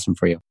awesome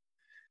for you.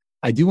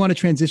 I do want to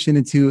transition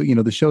into,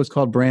 the show is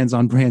called Brands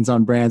on Brands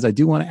on Brands. I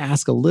do want to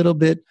ask a little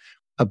bit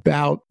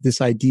about this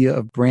idea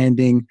of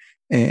branding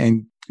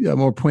and a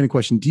more pointed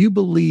question. Do you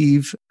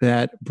believe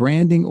that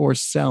branding or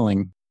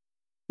selling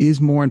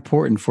is more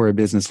important for a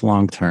business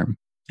long-term,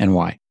 and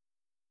why?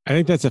 I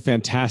think that's a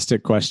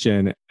fantastic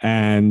question.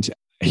 And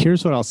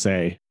here's what I'll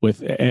say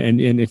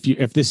and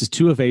if this is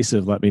too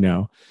evasive, let me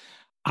know.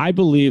 I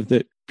believe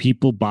that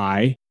people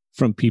buy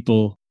from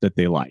people that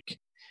they like.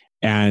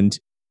 And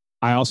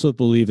I also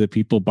believe that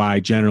people buy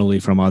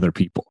generally from other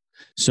people.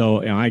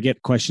 So I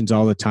get questions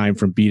all the time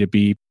from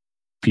B2B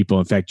people.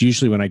 In fact,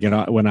 usually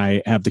when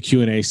I have the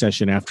Q&A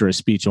session after a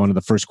speech, one of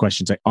the first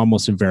questions I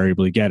almost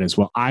invariably get is,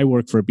 well, I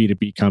work for a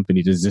B2B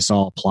company. Does this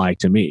all apply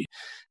to me?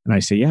 And I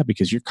say, yeah,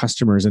 because your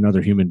customer is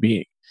another human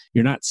being.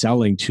 You're not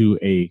selling to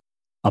a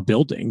a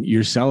building.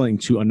 You're selling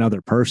to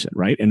another person,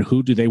 right? And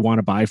who do they want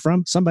to buy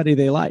from? Somebody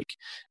they like,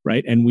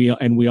 right? And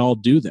we all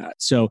do that.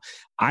 So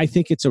I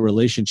think it's a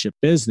relationship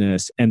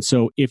business. And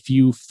so if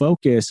you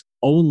focus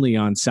only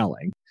on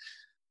selling,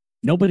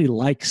 nobody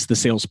likes the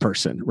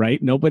salesperson,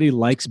 right? Nobody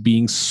likes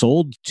being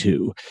sold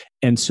to.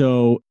 And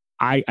so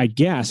I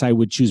guess I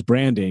would choose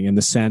branding in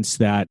the sense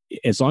that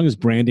as long as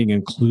branding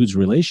includes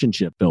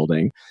relationship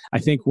building, I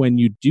think when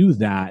you do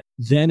that,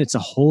 then it's a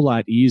whole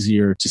lot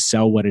easier to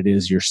sell what it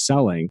is you're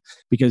selling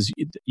because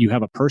you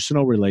have a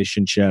personal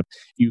relationship.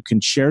 You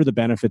can share the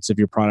benefits of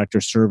your product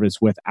or service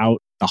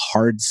without the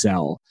hard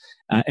sell.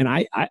 And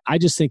I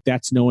just think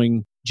that's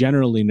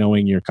generally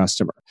knowing your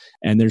customer.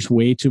 And there's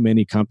way too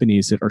many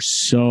companies that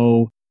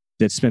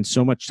spend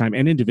so much time,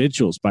 and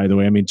individuals, by the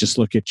way. I mean, just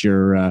look at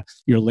your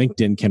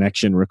LinkedIn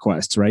connection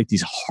requests, right?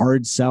 These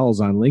hard sells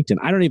on LinkedIn.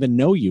 I don't even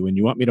know you, and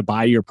you want me to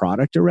buy your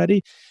product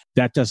already?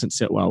 That doesn't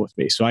sit well with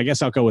me. So I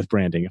guess I'll go with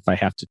branding if I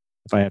have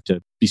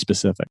to be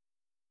specific.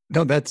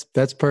 No, that's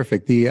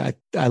perfect.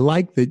 I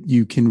like that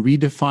you can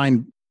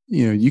redefine.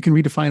 You can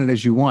redefine it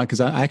as you want, because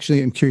I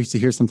actually am curious to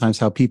hear sometimes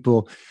how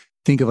people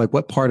think of like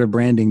what part of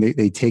branding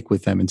they take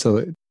with them, and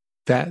so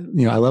that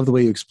I love the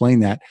way you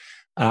explain that.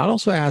 I'd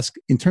also ask,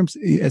 in terms,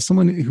 as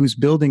someone who's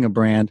building a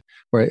brand,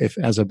 or if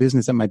as a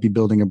business that might be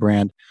building a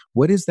brand,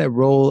 what is that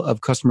role of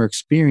customer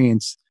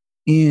experience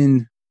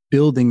in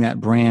building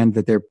that brand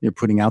that they're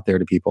putting out there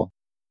to people?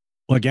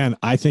 Well, again,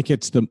 I think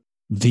it's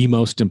the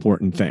most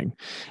important thing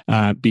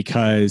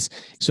because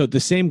so the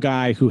same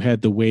guy who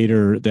had the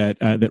waiter that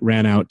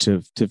ran out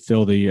to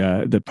fill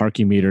the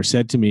parking meter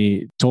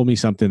told me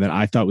something that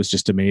I thought was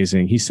just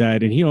amazing. He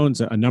said, and he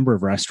owns a number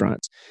of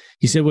restaurants.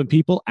 He said, when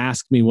people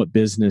ask me what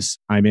business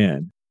I'm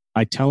in,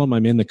 I tell them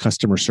I'm in the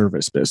customer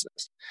service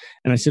business.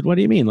 And I said, what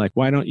do you mean? Like,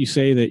 why don't you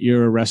say that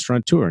you're a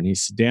restaurateur? And he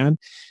said, Dan,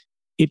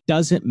 it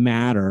doesn't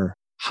matter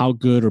how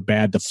good or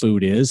bad the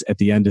food is at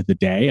the end of the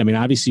day. I mean,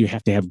 obviously you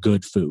have to have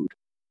good food,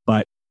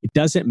 but it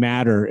doesn't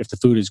matter if the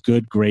food is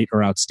good, great,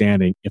 or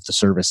outstanding if the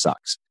service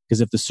sucks. Because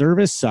if the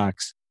service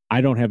sucks,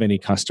 I don't have any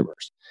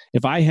customers.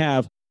 If I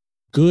have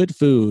good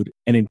food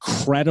and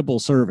incredible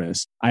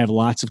service, I have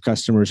lots of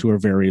customers who are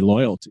very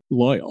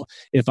loyal.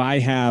 If I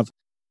have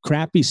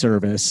crappy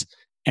service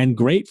and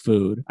great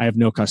food, I have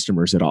no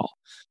customers at all.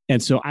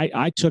 And so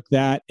I took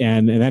that,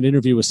 and that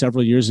interview was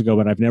several years ago,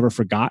 but I've never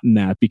forgotten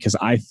that because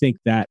I think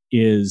that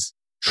is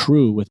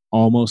true with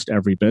almost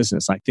every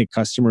business. I think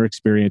customer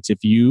experience,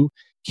 if you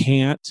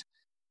can't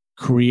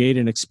create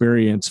an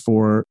experience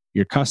for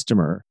your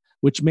customer,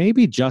 which may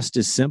be just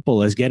as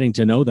simple as getting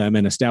to know them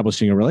and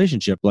establishing a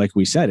relationship. Like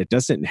we said, it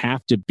doesn't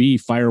have to be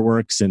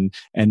fireworks and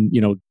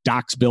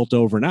docks built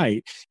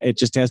overnight. It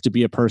just has to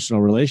be a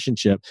personal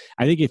relationship.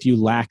 I think if you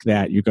lack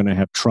that, you're going to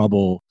have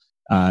trouble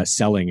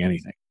selling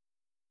anything.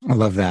 I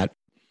love that.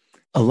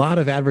 A lot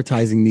of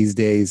advertising these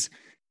days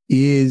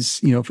is,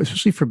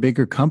 especially for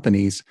bigger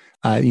companies,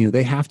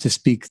 they have to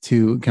speak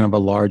to kind of a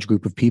large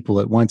group of people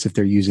at once if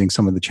they're using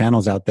some of the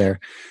channels out there.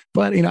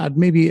 But, I'd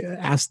maybe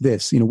ask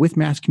this, with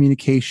mass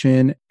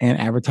communication and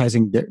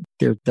advertising,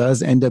 there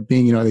does end up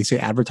being, they say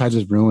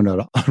advertisers ruin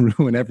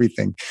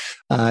everything.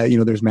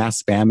 There's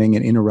mass spamming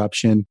and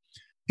interruption.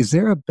 Is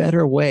there a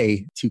better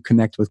way to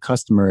connect with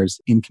customers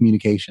in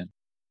communication?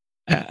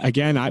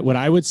 Again, what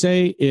I would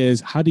say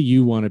is, how do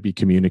you want to be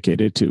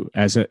communicated to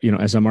as a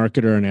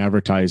marketer and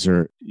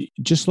advertiser?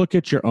 Just look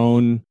at your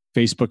own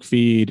Facebook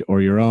feed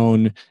or your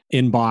own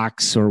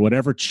inbox or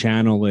whatever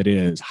channel it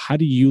is. How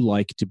do you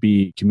like to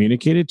be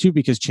communicated to?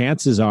 Because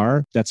chances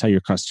are that's how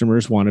your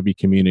customers want to be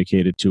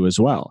communicated to as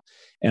well.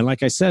 And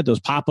like I said,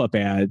 those pop-up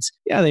ads,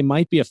 they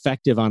might be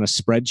effective on a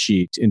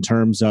spreadsheet in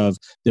terms of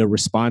the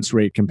response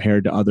rate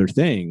compared to other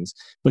things,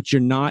 but you're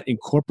not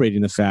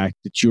incorporating the fact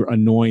that you're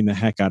annoying the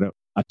heck out of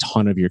a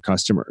ton of your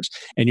customers.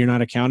 And you're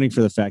not accounting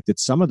for the fact that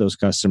some of those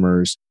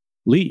customers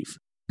leave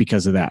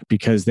because of that,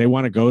 because they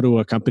want to go to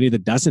a company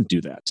that doesn't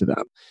do that to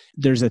them.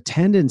 There's a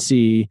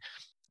tendency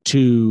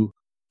to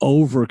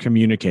over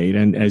communicate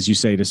and, as you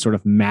say, to sort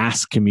of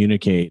mass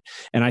communicate.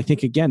 And I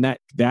think, again,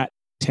 that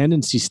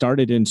tendency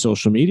started in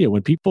social media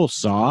when people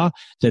saw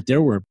that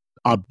there were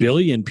 1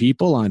 billion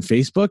people on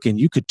Facebook and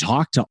you could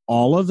talk to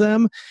all of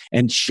them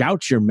and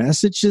shout your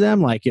message to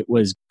them like it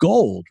was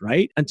gold,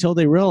 right? Until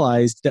they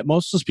realized that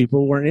most of those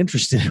people weren't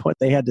interested in what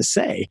they had to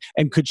say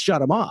and could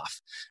shut them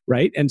off,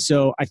 right? And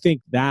so I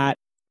think that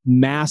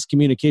mass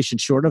communication,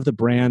 short of the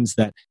brands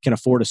that can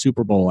afford a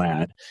Super Bowl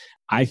ad,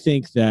 I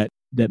think that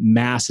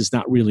mass is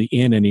not really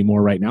in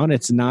anymore right now. And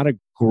it's not a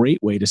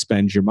great way to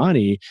spend your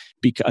money,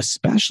 because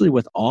especially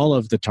with all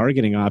of the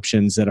targeting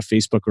options that a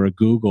Facebook or a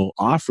Google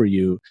offer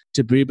you,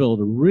 to be able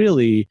to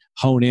really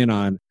hone in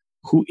on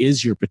who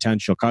is your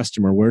potential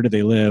customer, where do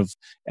they live,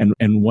 and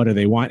what do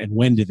they want, and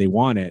when do they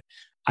want it.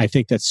 I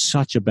think that's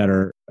such a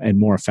better and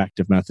more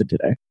effective method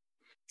today.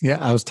 Yeah,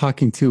 I was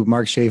talking to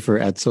Mark Schaefer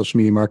at Social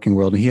Media Marketing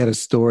World, and he had a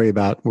story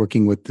about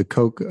working with the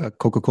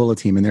Coca-Cola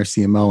team and their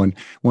CMO. And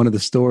one of the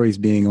stories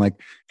being like,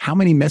 how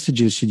many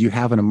messages should you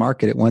have in a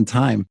market at one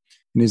time?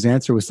 And his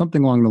answer was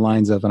something along the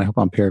lines of, and I hope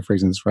I'm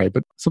paraphrasing this right,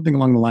 but something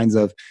along the lines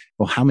of,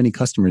 well, how many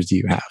customers do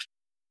you have?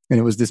 And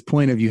it was this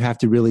point of you have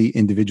to really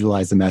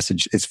individualize the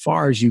message as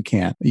far as you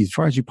can, as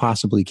far as you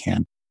possibly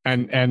can.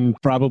 And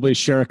probably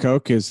Share a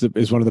Coke is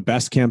one of the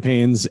best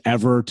campaigns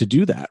ever to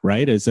do that,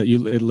 right? Is that you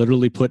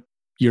literally put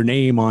your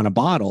name on a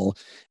bottle.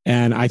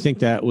 And I think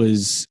that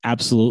was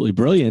absolutely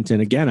brilliant.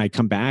 And again, I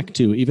come back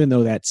to, even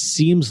though that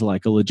seems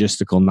like a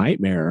logistical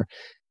nightmare,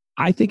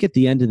 I think at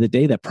the end of the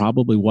day, that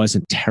probably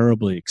wasn't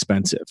terribly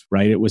expensive,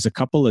 right? It was a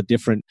couple of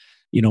different,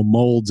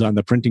 molds on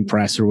the printing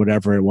press or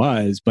whatever it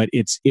was, but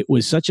it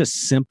was such a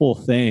simple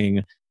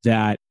thing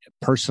that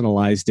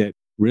personalized it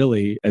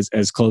really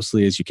as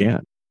closely as you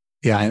can.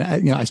 Yeah,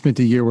 and I spent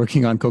a year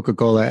working on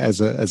Coca-Cola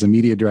as a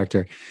media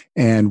director,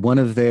 and one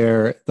of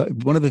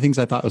the things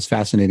I thought was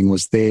fascinating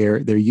was their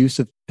use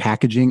of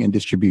packaging and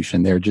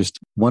distribution. They're just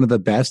one of the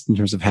best in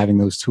terms of having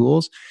those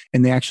tools,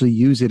 and they actually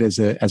use it as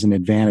an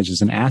advantage,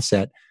 as an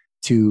asset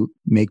to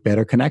make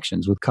better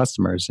connections with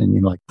customers,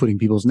 and like putting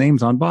people's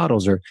names on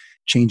bottles or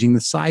changing the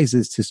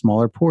sizes to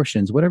smaller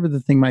portions, whatever the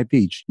thing might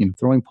be.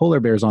 Throwing polar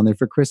bears on there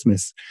for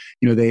Christmas.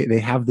 They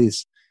have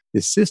this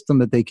system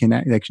that they can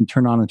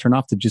turn on and turn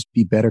off to just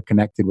be better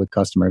connected with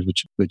customers,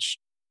 which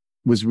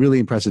was really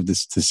impressive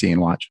to see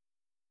and watch.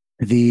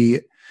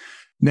 The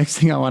next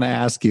thing I want to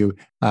ask you,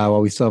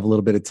 while we still have a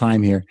little bit of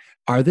time here,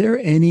 are there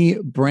any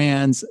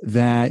brands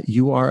that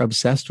you are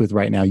obsessed with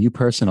right now, you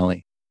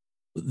personally?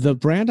 The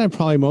brand I'm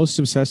probably most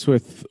obsessed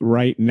with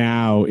right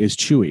now is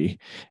Chewy.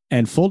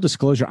 And full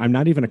disclosure, I'm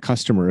not even a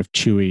customer of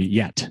Chewy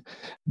yet,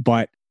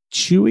 but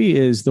Chewy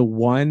is the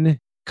one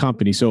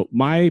company. So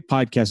my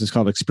podcast is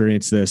called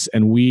Experience This,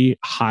 and we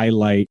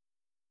highlight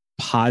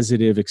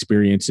positive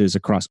experiences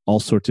across all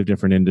sorts of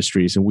different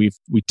industries. And we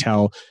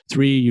tell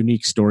 3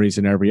 unique stories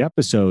in every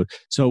episode.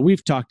 So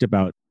we've talked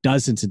about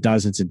dozens and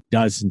dozens and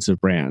dozens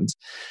of brands.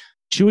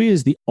 Chewy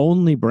is the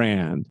only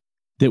brand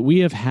that we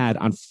have had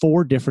on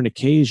 4 different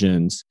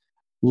occasions,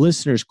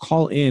 listeners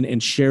call in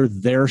and share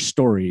their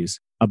stories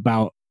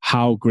about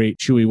how great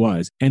Chewy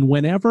was. And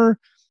whenever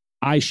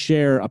I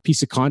share a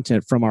piece of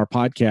content from our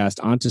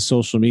podcast onto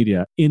social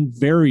media,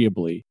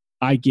 invariably,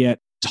 I get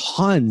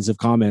tons of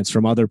comments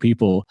from other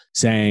people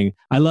saying,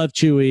 I love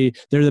Chewy,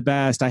 they're the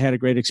best, I had a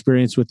great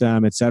experience with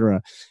them,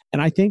 etc. And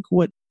I think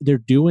what they're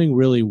doing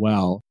really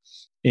well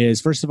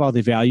is, first of all,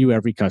 they value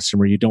every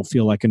customer. You don't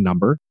feel like a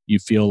number. You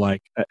feel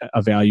like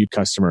a valued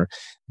customer.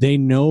 They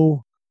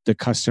know the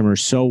customer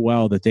so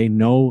well that they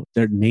know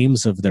their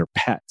names of their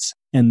pets.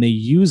 And they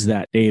use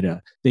that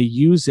data. They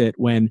use it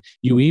when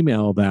you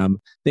email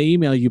them. They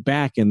email you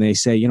back and they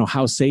say,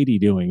 how's Sadie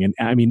doing? And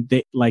I mean,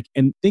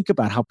 and think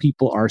about how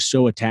people are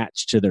so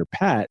attached to their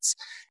pets.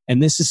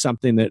 And this is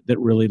something that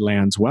really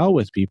lands well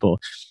with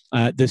people.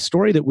 The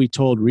story that we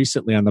told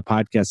recently on the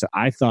podcast that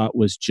I thought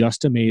was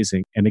just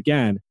amazing, and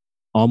again,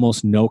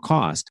 almost no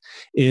cost,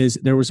 is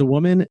there was a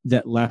woman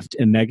that left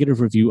a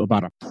negative review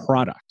about a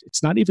product.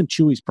 It's not even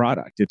Chewy's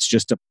product. It's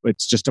just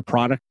a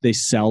product they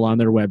sell on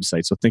their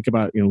website. So think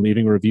about,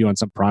 leaving a review on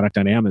some product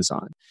on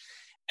Amazon.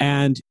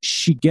 And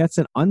she gets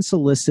an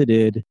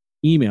unsolicited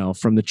email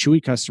from the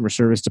Chewy customer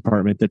service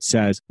department that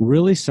says,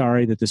 really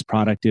sorry that this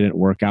product didn't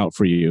work out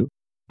for you.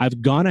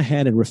 I've gone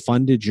ahead and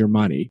refunded your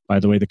money. By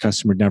the way, the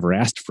customer never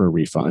asked for a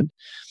refund.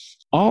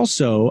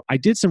 Also, I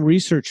did some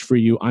research for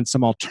you on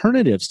some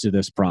alternatives to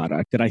this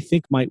product that I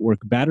think might work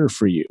better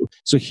for you.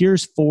 So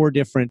here's 4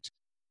 different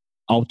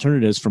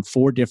alternatives from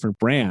 4 different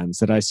brands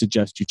that I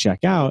suggest you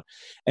check out.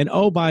 And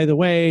oh, by the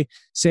way,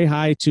 say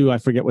hi to, I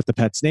forget what the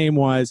pet's name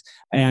was.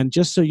 And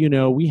just so you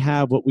know, we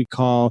have what we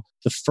call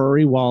the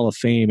furry wall of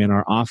fame in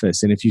our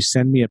office. And if you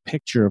send me a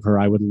picture of her,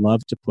 I would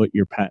love to put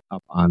your pet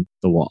up on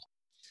the wall.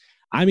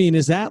 I mean,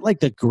 is that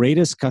like the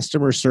greatest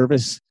customer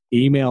service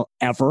email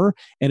ever?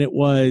 And it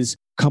was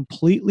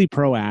completely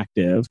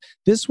proactive.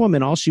 This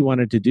woman, all she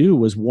wanted to do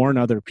was warn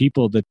other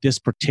people that this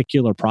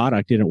particular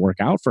product didn't work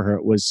out for her.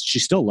 She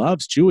still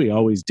loves Chewy,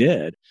 always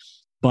did.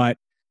 But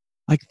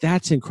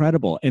that's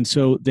incredible. And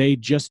so they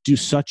just do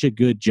such a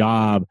good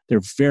job.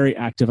 They're very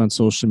active on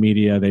social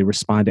media. They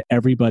respond to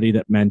everybody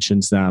that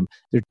mentions them.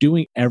 They're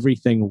doing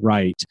everything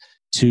right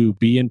to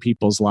be in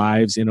people's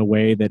lives in a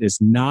way that is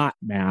not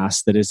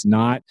mass, that is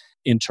not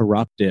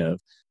interruptive,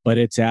 but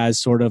it's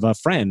as sort of a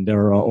friend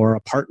or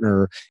a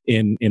partner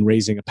in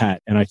raising a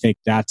pet. And I think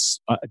that's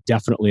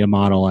definitely a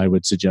model I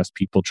would suggest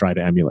people try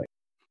to emulate.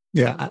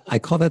 Yeah, I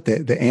call that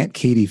the Aunt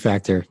Katie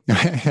factor. I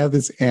have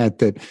this aunt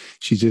that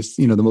she's just,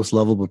 the most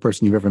lovable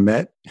person you've ever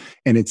met.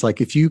 And it's like,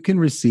 if you can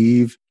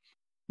receive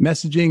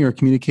messaging or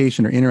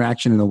communication or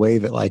interaction in a way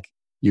that like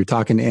you're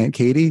talking to Aunt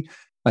Katie,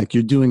 like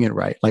you're doing it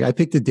right. Like I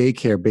picked a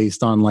daycare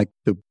based on like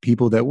the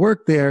people that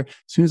work there. As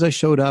soon as I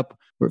showed up,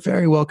 we're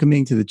very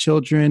welcoming to the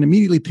children,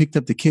 immediately picked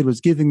up the kid,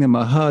 was giving them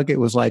a hug. It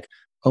was like,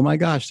 oh my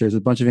gosh, there's a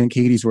bunch of Aunt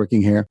Katies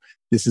working here.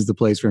 This is the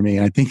place for me.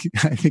 And I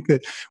think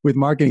that with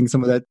marketing,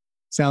 some of that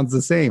sounds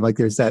the same. Like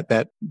there's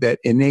that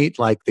innate,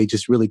 like they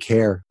just really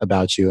care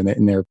about you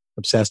and they're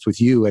obsessed with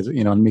you as,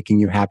 and making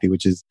you happy,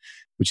 which is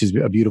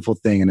a beautiful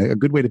thing and a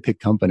good way to pick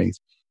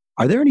companies.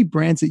 Are there any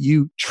brands that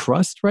you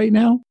trust right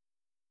now?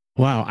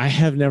 Wow, I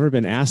have never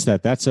been asked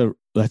that. That's a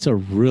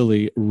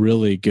really,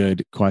 really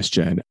good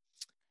question.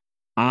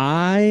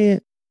 I'm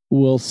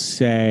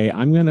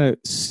going to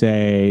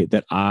say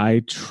that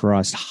I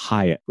trust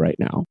Hyatt right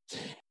now.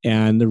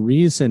 And the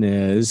reason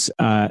is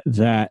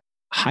that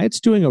Hyatt's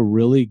doing a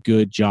really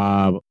good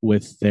job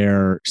with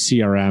their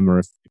CRM,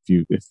 or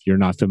if you're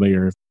not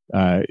familiar,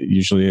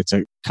 usually it's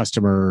a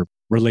customer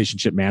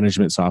relationship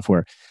management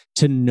software,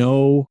 to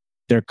know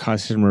their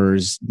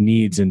customers'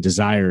 needs and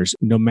desires,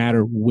 no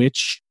matter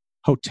which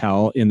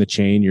hotel in the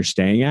chain you're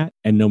staying at,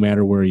 and no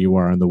matter where you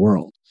are in the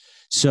world.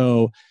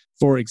 So,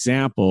 for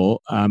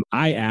example,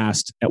 I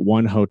asked at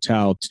one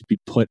hotel to be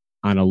put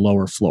on a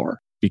lower floor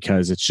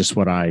because it's just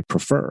what I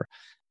prefer.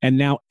 And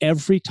now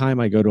every time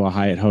I go to a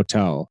Hyatt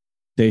hotel,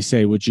 they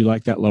say, "Would you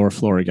like that lower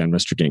floor again,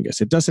 Mr.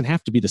 Gingiss?" It doesn't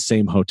have to be the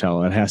same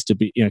hotel. It has to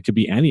be, it could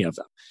be any of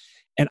them.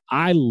 And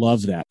I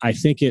love that. I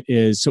think it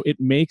is. So it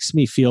makes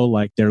me feel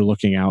like they're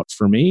looking out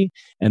for me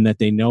and that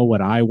they know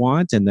what I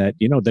want. And that,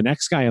 the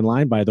next guy in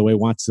line, by the way,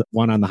 wants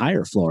one on the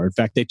higher floor. In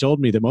fact, they told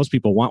me that most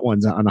people want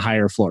ones on the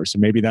higher floor. So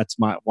maybe that's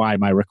why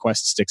my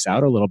request sticks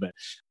out a little bit.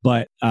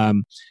 But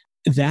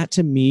that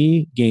to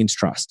me gains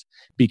trust,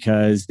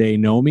 because they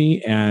know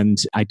me and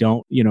I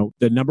don't,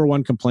 the number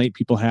one complaint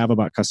people have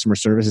about customer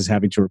service is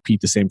having to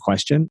repeat the same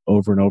question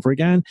over and over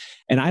again.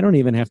 And I don't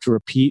even have to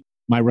repeat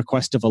my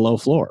request of a low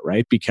floor,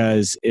 right?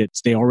 Because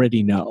they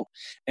already know.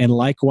 And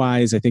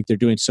likewise, I think they're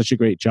doing such a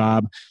great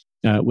job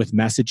with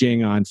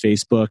messaging on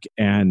Facebook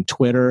and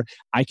Twitter.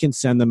 I can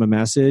send them a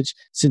message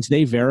since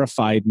they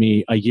verified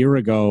me a year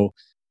ago,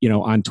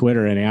 on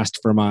Twitter and asked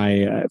for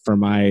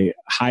my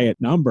Hyatt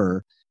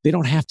number. They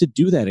don't have to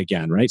do that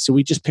again, right? So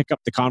we just pick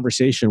up the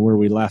conversation where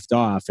we left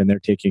off, and they're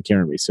taking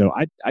care of me. So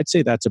I'd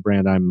say that's a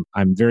brand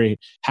I'm very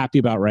happy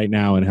about right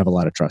now and have a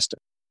lot of trust in.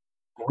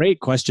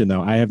 Great question,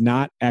 though. I've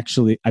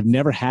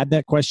never had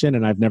that question,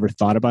 and I've never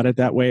thought about it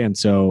that way. And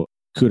so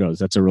kudos.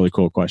 That's a really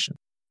cool question.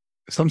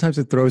 Sometimes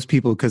it throws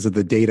people because of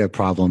the data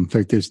problem.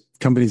 Like there's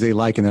companies they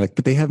like and they're like,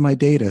 but they have my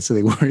data. So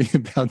they worry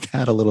about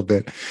that a little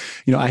bit.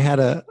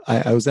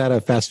 I was at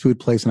a fast food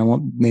place, and I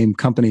won't name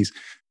companies,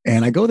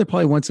 and I go there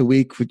probably once a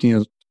week, which,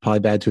 probably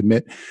bad to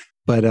admit,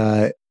 but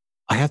I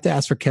have to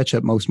ask for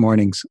ketchup most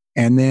mornings.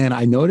 And then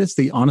I noticed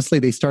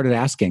they started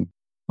asking,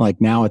 like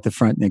now at the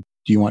front, do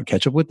you want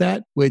ketchup with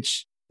that?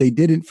 Which they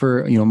didn't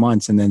for,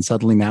 months. And then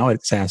suddenly now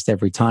it's asked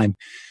every time.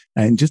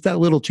 And just that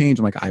little change,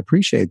 I'm like, I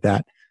appreciate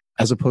that.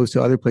 As opposed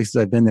to other places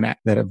I've been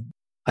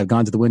I've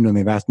gone to the window and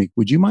they've asked me,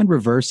 would you mind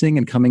reversing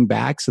and coming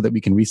back so that we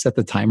can reset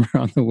the timer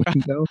on the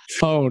window?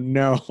 Oh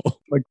no.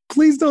 Like,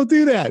 please don't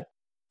do that.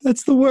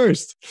 That's the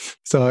worst.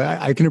 So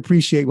I can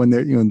appreciate when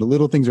they're, the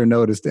little things are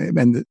noticed,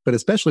 but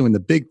especially when the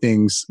big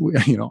things,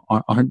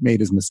 aren't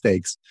made as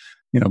mistakes,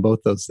 both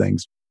those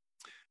things.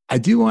 I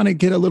do want to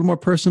get a little more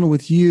personal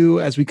with you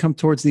as we come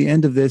towards the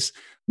end of this.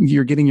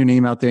 You're getting your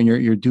name out there and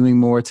you're doing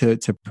more to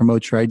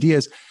promote your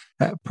ideas.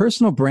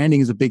 Personal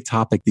branding is a big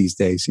topic these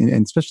days, and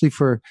especially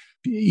for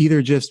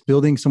either just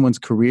building someone's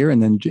career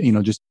and then,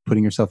 just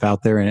putting yourself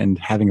out there and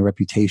having a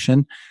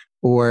reputation,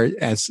 or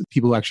as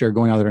people who actually are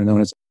going out there and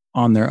known as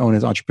on their own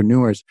as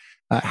entrepreneurs.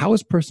 How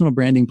has personal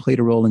branding played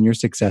a role in your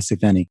success,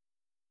 if any?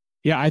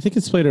 Yeah, I think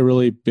it's played a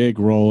really big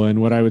role.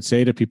 And what I would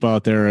say to people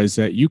out there is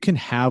that you can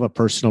have a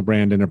personal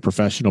brand and a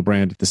professional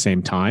brand at the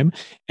same time,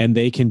 and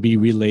they can be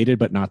related,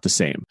 but not the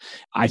same.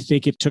 I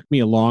think it took me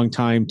a long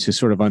time to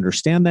sort of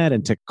understand that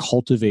and to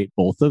cultivate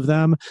both of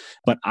them.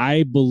 But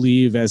I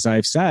believe, as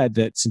I've said,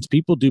 that since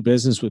people do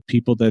business with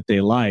people that they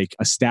like,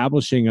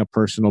 establishing a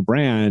personal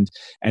brand,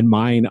 and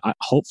mine,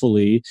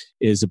 hopefully,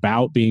 is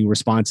about being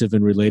responsive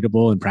and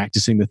relatable and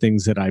practicing the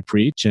things that I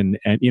preach. And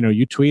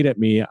you tweet at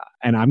me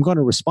and I'm going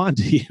to respond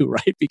to you,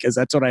 right? Because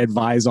that's what I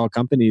advise all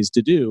companies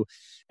to do.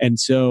 And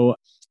so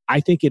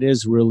I think it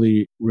is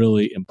really,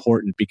 really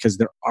important because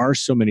there are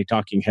so many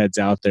talking heads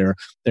out there.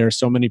 There are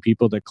so many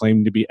people that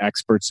claim to be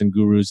experts and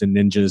gurus and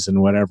ninjas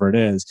and whatever it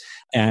is.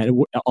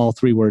 And all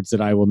three words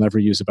that I will never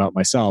use about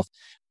myself.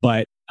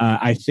 But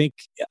I think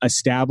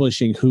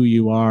establishing who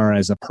you are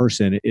as a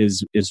person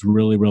is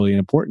really, really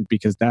important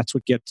because that's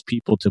what gets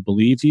people to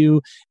believe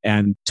you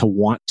and to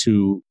want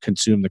to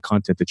consume the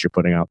content that you're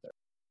putting out there.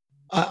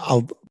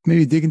 I'll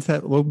maybe dig into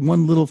that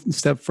one little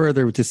step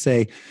further to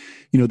say,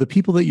 the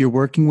people that you're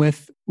working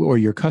with or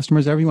your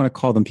customers, however you want to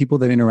call them, people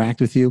that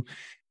interact with you,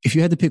 if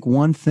you had to pick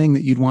one thing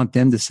that you'd want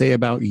them to say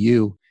about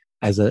you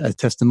as a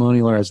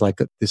testimonial or as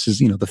this is,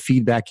 the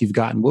feedback you've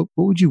gotten, what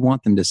would you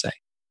want them to say?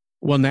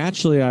 Well,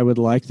 naturally, I would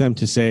like them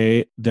to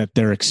say that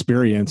their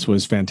experience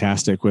was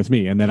fantastic with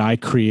me and that I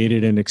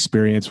created an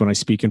experience when I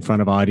speak in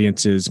front of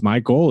audiences. My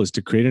goal is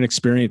to create an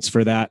experience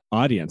for that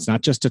audience,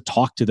 not just to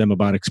talk to them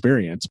about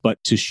experience,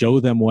 but to show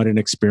them what an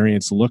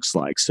experience looks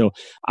like. So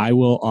I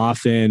will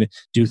often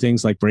do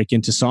things like break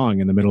into song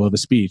in the middle of a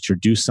speech or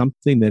do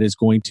something that is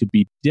going to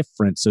be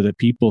different so that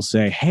people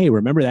say, hey,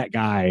 remember that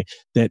guy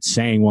that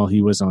sang while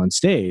he was on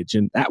stage?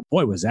 And that,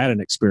 boy, was that an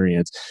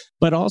experience.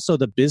 but also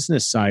the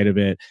business side of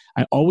it.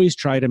 I always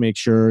try to make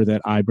sure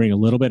that I bring a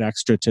little bit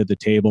extra to the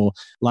table.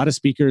 A lot of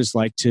speakers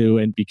like to,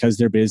 and because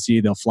they're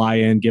busy, they'll fly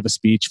in, give a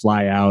speech,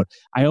 fly out.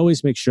 I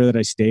always make sure that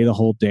I stay the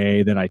whole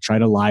day, that I try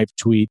to live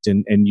tweet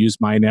and use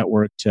my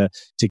network to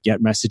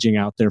get messaging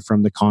out there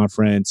from the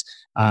conference.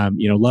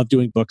 Love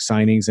doing book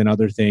signings and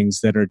other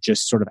things that are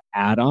just sort of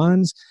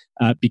add-ons.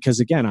 Because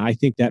again, I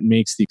think that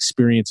makes the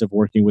experience of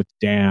working with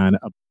Dan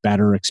a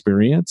better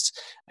experience.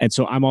 And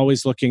so I'm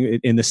always looking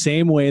in the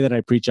same way that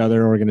I preach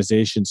other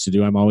organizations to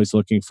do. I'm always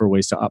looking for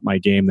ways to up my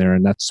game there.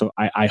 And that's so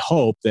I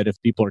hope that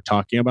if people are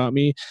talking about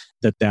me,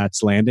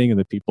 that's landing and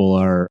that people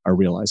are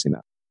realizing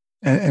that.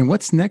 And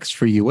what's next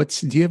for you?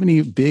 Do you have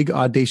any big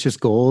audacious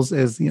goals,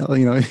 as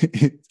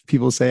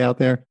people say out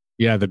there?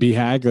 Yeah, the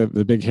BHAG,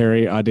 the big,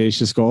 hairy,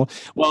 audacious goal.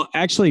 Well,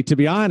 actually, to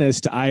be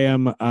honest, I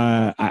am.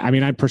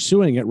 I'm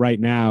pursuing it right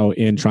now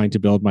in trying to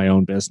build my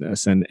own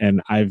business, and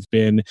I've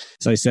been,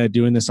 as I said,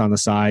 doing this on the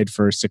side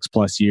for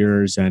 6+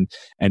 years, and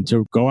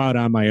to go out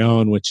on my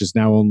own, which is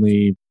now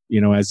only,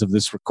 as of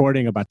this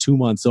recording, about 2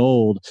 months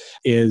old,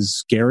 is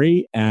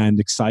scary and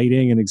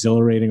exciting and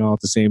exhilarating all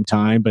at the same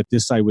time. But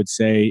this, I would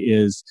say,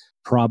 is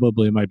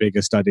probably my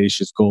biggest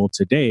audacious goal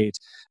to date.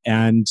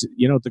 And,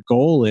 the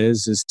goal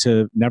is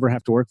to never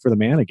have to work for the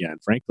man again,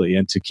 frankly,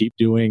 and to keep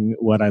doing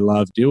what I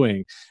love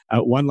doing.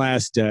 One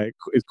last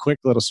quick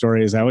little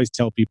story is I always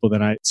tell people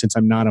that since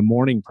I'm not a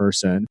morning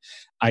person,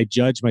 I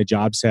judge my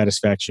job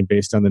satisfaction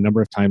based on the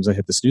number of times I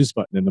hit the snooze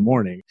button in the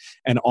morning.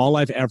 And all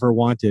I've ever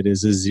wanted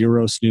is a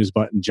 0 snooze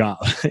button job.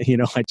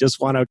 I just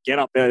want to get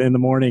up in the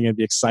morning and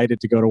be excited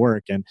to go to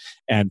work.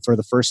 And for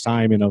the first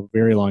time in a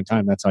very long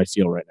time, that's how I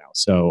feel right now.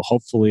 So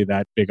hopefully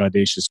that big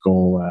audacious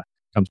goal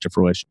comes to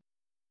fruition.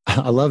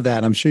 I love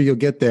that. I'm sure you'll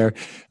get there.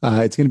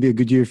 It's going to be a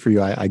good year for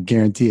you. I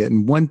guarantee it.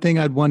 And one thing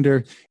I'd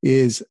wonder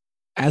is,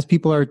 as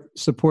people are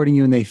supporting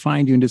you and they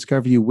find you and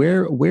discover you,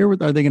 where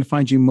are they going to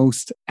find you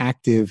most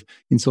active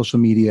in social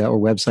media or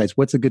websites?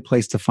 What's a good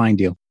place to find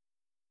you?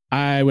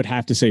 I would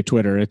have to say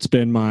Twitter. It's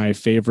been my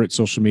favorite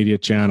social media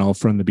channel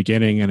from the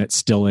beginning, and it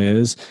still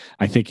is.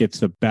 I think it's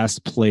the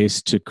best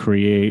place to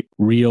create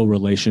real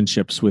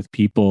relationships with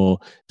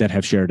people that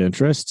have shared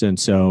interests. And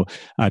so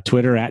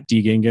Twitter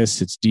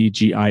 @dgingiss, it's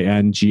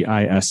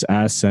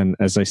DGINGISS. And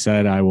as I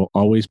said, I will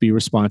always be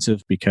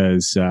responsive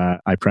because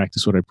I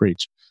practice what I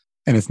preach.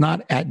 And it's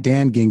not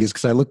 @Dan Gingiss,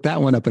 because I looked that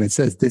one up and it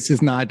says, this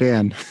is not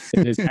Dan.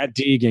 It is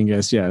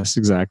 @dgingiss. Yes,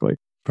 exactly.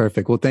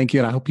 Perfect. Well, thank you.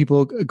 And I hope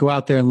people go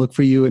out there and look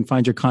for you and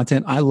find your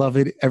content. I love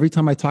it. Every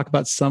time I talk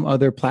about some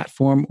other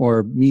platform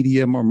or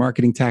medium or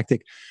marketing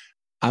tactic,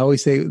 I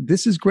always say,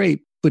 this is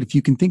great, but if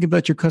you can think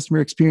about your customer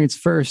experience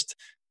first,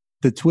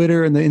 the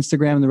Twitter and the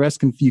Instagram and the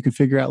rest you can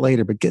figure out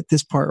later, but get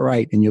this part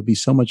right and you'll be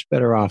so much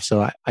better off.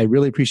 So I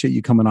really appreciate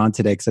you coming on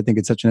today, because I think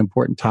it's such an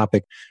important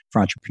topic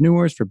for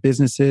entrepreneurs, for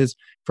businesses,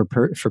 for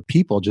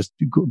people just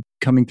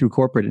coming through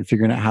corporate and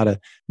figuring out how to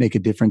make a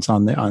difference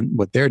on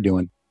what they're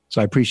doing.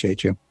 So I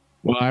appreciate you.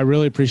 Well, I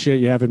really appreciate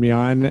you having me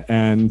on,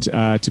 and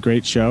it's a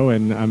great show,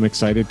 and I'm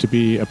excited to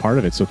be a part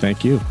of it. So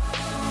thank you.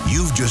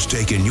 You've just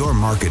taken your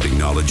marketing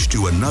knowledge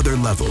to another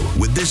level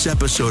with this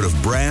episode of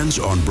Brands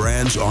on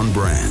Brands on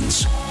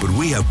Brands. But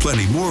we have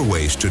plenty more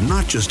ways to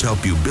not just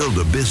help you build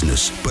a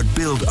business, but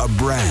build a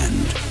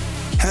brand.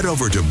 Head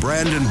over to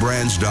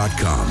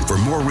brandandbrands.com for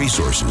more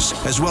resources,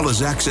 as well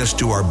as access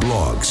to our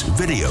blogs,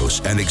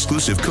 videos, and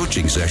exclusive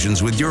coaching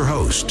sessions with your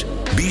host.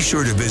 Be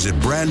sure to visit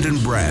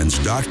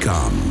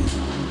brandandbrands.com.